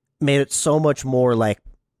made it so much more like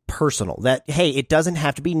personal. That, hey, it doesn't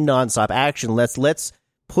have to be nonstop action. Let's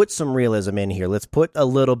put some realism in here. Let's put a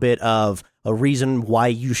little bit of a reason why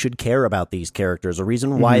you should care about these characters, a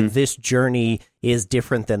reason why this journey is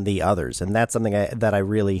different than the others. And that's something that I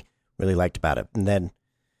really, really liked about it. And then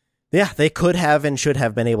Yeah, they could have and should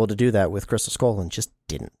have been able to do that with Crystal Skull and just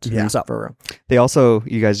didn't. Yeah, So, for real. They also,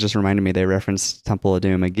 you guys just reminded me, they referenced Temple of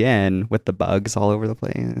Doom again with the bugs all over the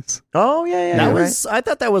place. Oh yeah, that was. I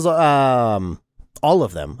thought that was all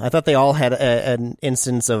of them. I thought they all had an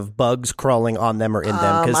instance of bugs crawling on them or in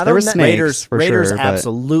them because there were snakes Raiders sure,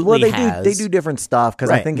 absolutely. Well, has. they do different stuff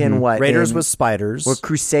because I Right. think in what Raiders was spiders. Well,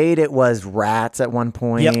 Crusade it was rats at one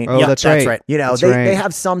point. Yep. Oh, Yep, that's that's right. right. You know, That's they right.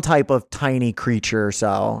 have some type of tiny creature.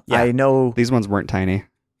 So Yeah. I know These ones weren't tiny.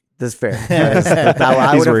 this is fair.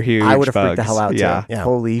 I These would've- were huge I would have freaked the bugs. hell out Yeah. too. Yeah.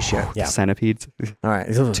 Holy shit! Yeah. Centipedes. All right,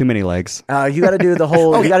 Too many legs. you got to do the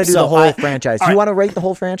whole. Okay, you got to do so the whole I- franchise. all Do you right. want to rate the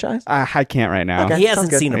whole franchise? I can't right now. Okay. he sounds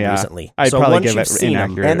hasn't good. seen them Yeah. recently. I'd so probably once give you've it seen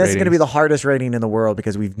them, inaccurate. And this is going to be ratings. the hardest rating in the world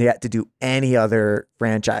because we've yet to do any other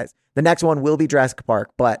franchise. The next one will be Jurassic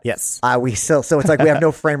Park, but yes. we still so it's like we have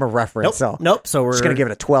no frame of reference. Nope. So we're just going to give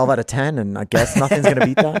it a 12 out of 10, and I guess nothing's going to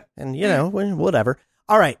beat that. and whatever.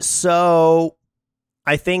 All right, so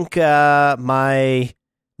I think my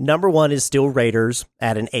number one is still Raiders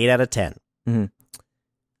at an 8 out of 10. Mhm.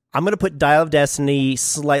 I'm going to put Dial of Destiny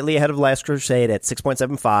slightly ahead of Last Crusade at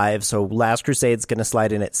 6.75. So Last Crusade's going to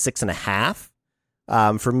slide in at 6.5.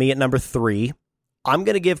 For me at number 3, I'm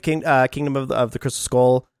going to give Kingdom of the Crystal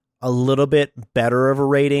Skull a little bit better of a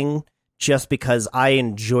rating just because I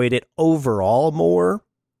enjoyed it overall more.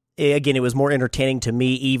 Again, it was more entertaining to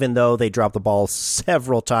me, even though they dropped the ball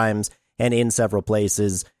several times and in several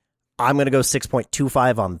places. I'm going to go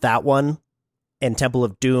 6.25 on that one, and Temple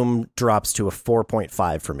of Doom drops to a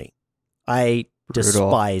 4.5 for me. I Brutal.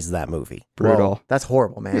 despise that movie. Brutal. Whoa, that's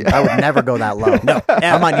horrible, man. I would never go that low. No,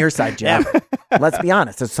 I'm on your side, Jim. Let's be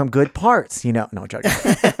honest. There's some good parts, No, joking.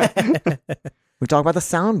 We talk about the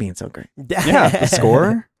sound being so great. Yeah, the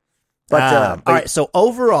score. But all right, so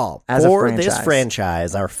overall, as a for this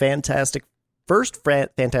franchise. franchise, our fantastic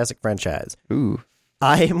franchise, Ooh.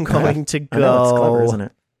 I am going to I know it's clever, go isn't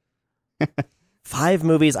it? 5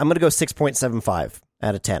 movies. I'm going to go 6.75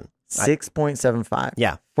 out of 10. 6.75.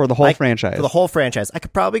 Yeah. For the whole I- franchise. For the whole franchise. I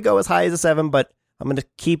could probably go as high as a 7, but I'm going to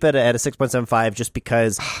keep it at a 6.75 just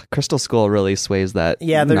because, Crystal Skull really sways that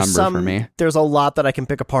there's number for me. there's a lot that I can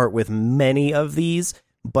pick apart with many of these,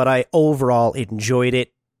 but I overall enjoyed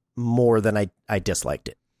it more than I disliked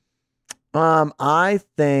it. I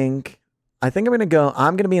think I'm going to go.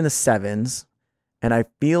 I'm going to be in the 7s, and I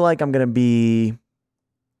feel like I'm going to be.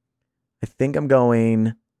 I think I'm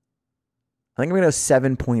going to go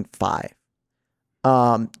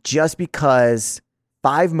 7.5. Just because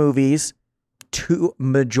 5 movies,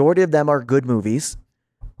 majority of them are good movies.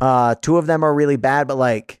 2 of them are really bad, but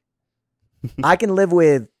like I can live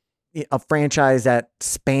with a franchise that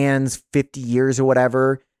spans 50 years or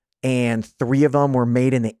whatever, and 3 of them were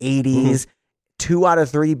made in the 80s. Mm-hmm. 2 out of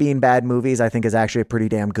 3 being bad movies, I think is actually a pretty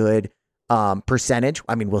damn good percentage.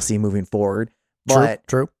 I mean, we'll see moving forward. But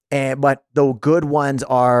True. But the good ones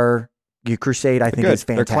are Crusade. I think good. is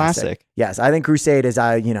They're fantastic. classic. Yes, I think Crusade is.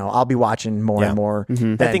 I'll be watching more Yeah. and more.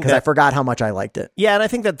 Mhm. I think Because I that- forgot how much I liked it. Yeah, and I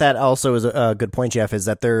think that also is a good point, Jeff, is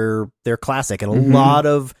that they're classic, and a Mhm. lot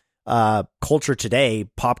of culture today,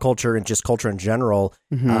 pop culture and just culture in general,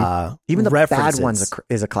 Mhm. Even the references. bad ones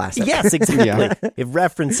is a classic. Yes, exactly. Yeah. It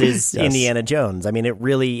references Yes. Indiana Jones. I mean, it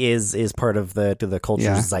really is part of the culture's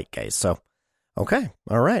Yeah. zeitgeist. So, okay,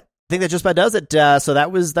 all right. I think that just about does it. So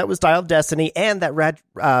that was Dial of Destiny, and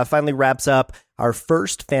that finally wraps up our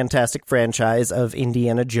first fantastic franchise of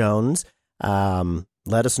Indiana Jones.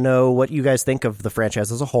 Let us know what you guys think of the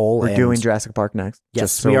franchise as a whole. We're and doing Jurassic Park next.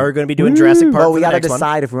 yes, we are going to be doing Jurassic Park. But for we the got to next one.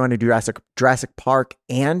 decide if we want to do Jurassic Park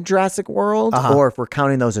and Jurassic World, Uh-huh. or if we're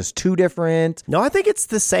counting those as 2 different. No, I think it's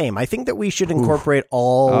the same. I think that we should incorporate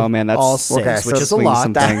all. Oh, man, that's- all 6, Okay, so which is a swing lot.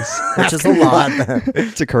 some things. Which is a lot.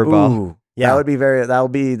 It's a curveball. Ooh, Yeah. that would be that'll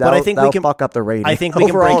But I think we that'll can- fuck up the rating. I think we can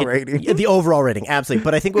overall break it. rating. Yeah, the overall rating, absolutely.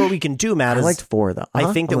 But I think what we can do, Matt, I is liked 4 though. I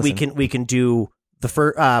Uh-huh. think that I'll we listen. can do the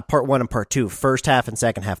part 1 and part 2, first half and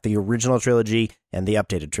second half, the original trilogy and the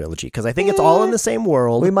updated trilogy, because I think it's all in the same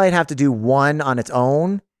world. We might have to do 1 on its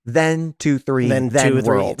own, then 2, 3, then 2,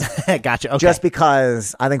 3. World. Gotcha. Okay. Just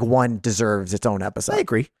because I think 1 deserves its own episode. I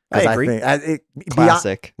agree. 'Cause I agree. think,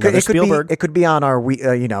 Classic. Another it could Spielberg. be. It could be on our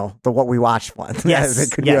the what we watched one. Yes,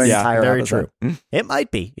 it could yes, be an yeah, entire very episode. It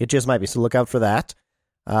might be. It just might be. So look out for that.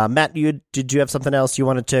 Matt, did you have something else you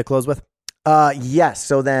wanted to close with? Yes.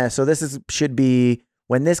 So this should be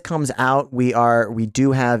when this comes out. We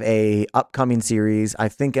do have a upcoming series. I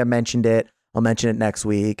think I mentioned it. I'll mention it next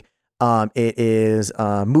week. It is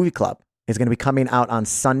Movie Club. It's going to be coming out on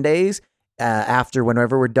Sundays after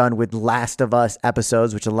whenever we're done with Last of Us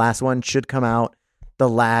episodes, which the last one should come out the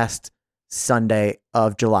last Sunday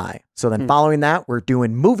of July. So then following that, we're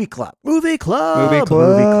doing Movie Club. Movie Club. Movie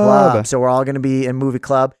Club. So we're all going to be in Movie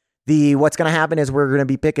Club. What's going to happen is we're going to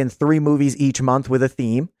be picking 3 movies each month with a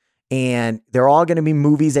theme, and they're all going to be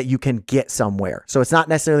movies that you can get somewhere. So it's not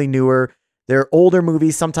necessarily newer. They're older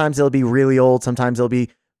movies. Sometimes they'll be really old. Sometimes they'll be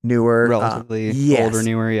newer. Relatively older,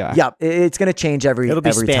 newer, yeah. Yeah, it's going to change every It'll be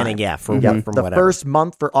every spanning, time. from The whatever. first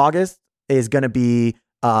month for August is going to be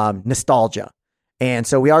nostalgia. And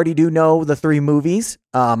so we already do know the 3 movies.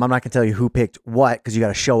 I'm not going to tell you who picked what because you got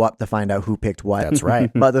to show up to find out who picked what. That's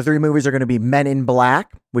right. But the 3 movies are going to be Men in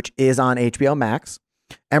Black, which is on HBO Max,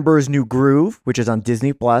 Emperor's New Groove, which is on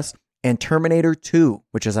Disney Plus, and Terminator 2,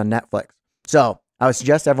 which is on Netflix. So I would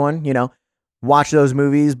suggest everyone, watch those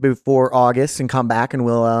movies before August and come back and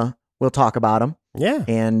we'll talk about them. Yeah.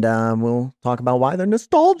 And we'll talk about why they're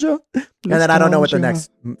nostalgia. And then I don't know what the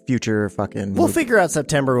next future fucking... We'll figure out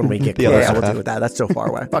September when we get closer. Yeah, we'll deal with that. That's so far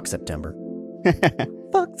away. Fuck September.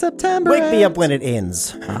 Fuck September. Wake me up when it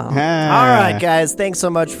ends. All right, guys. Thanks so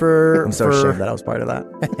much for... I'm so ashamed that I was part of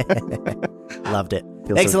that. Loved it.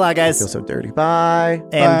 Thanks a lot, guys. I feel so dirty. Bye.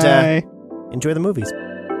 And enjoy the movies.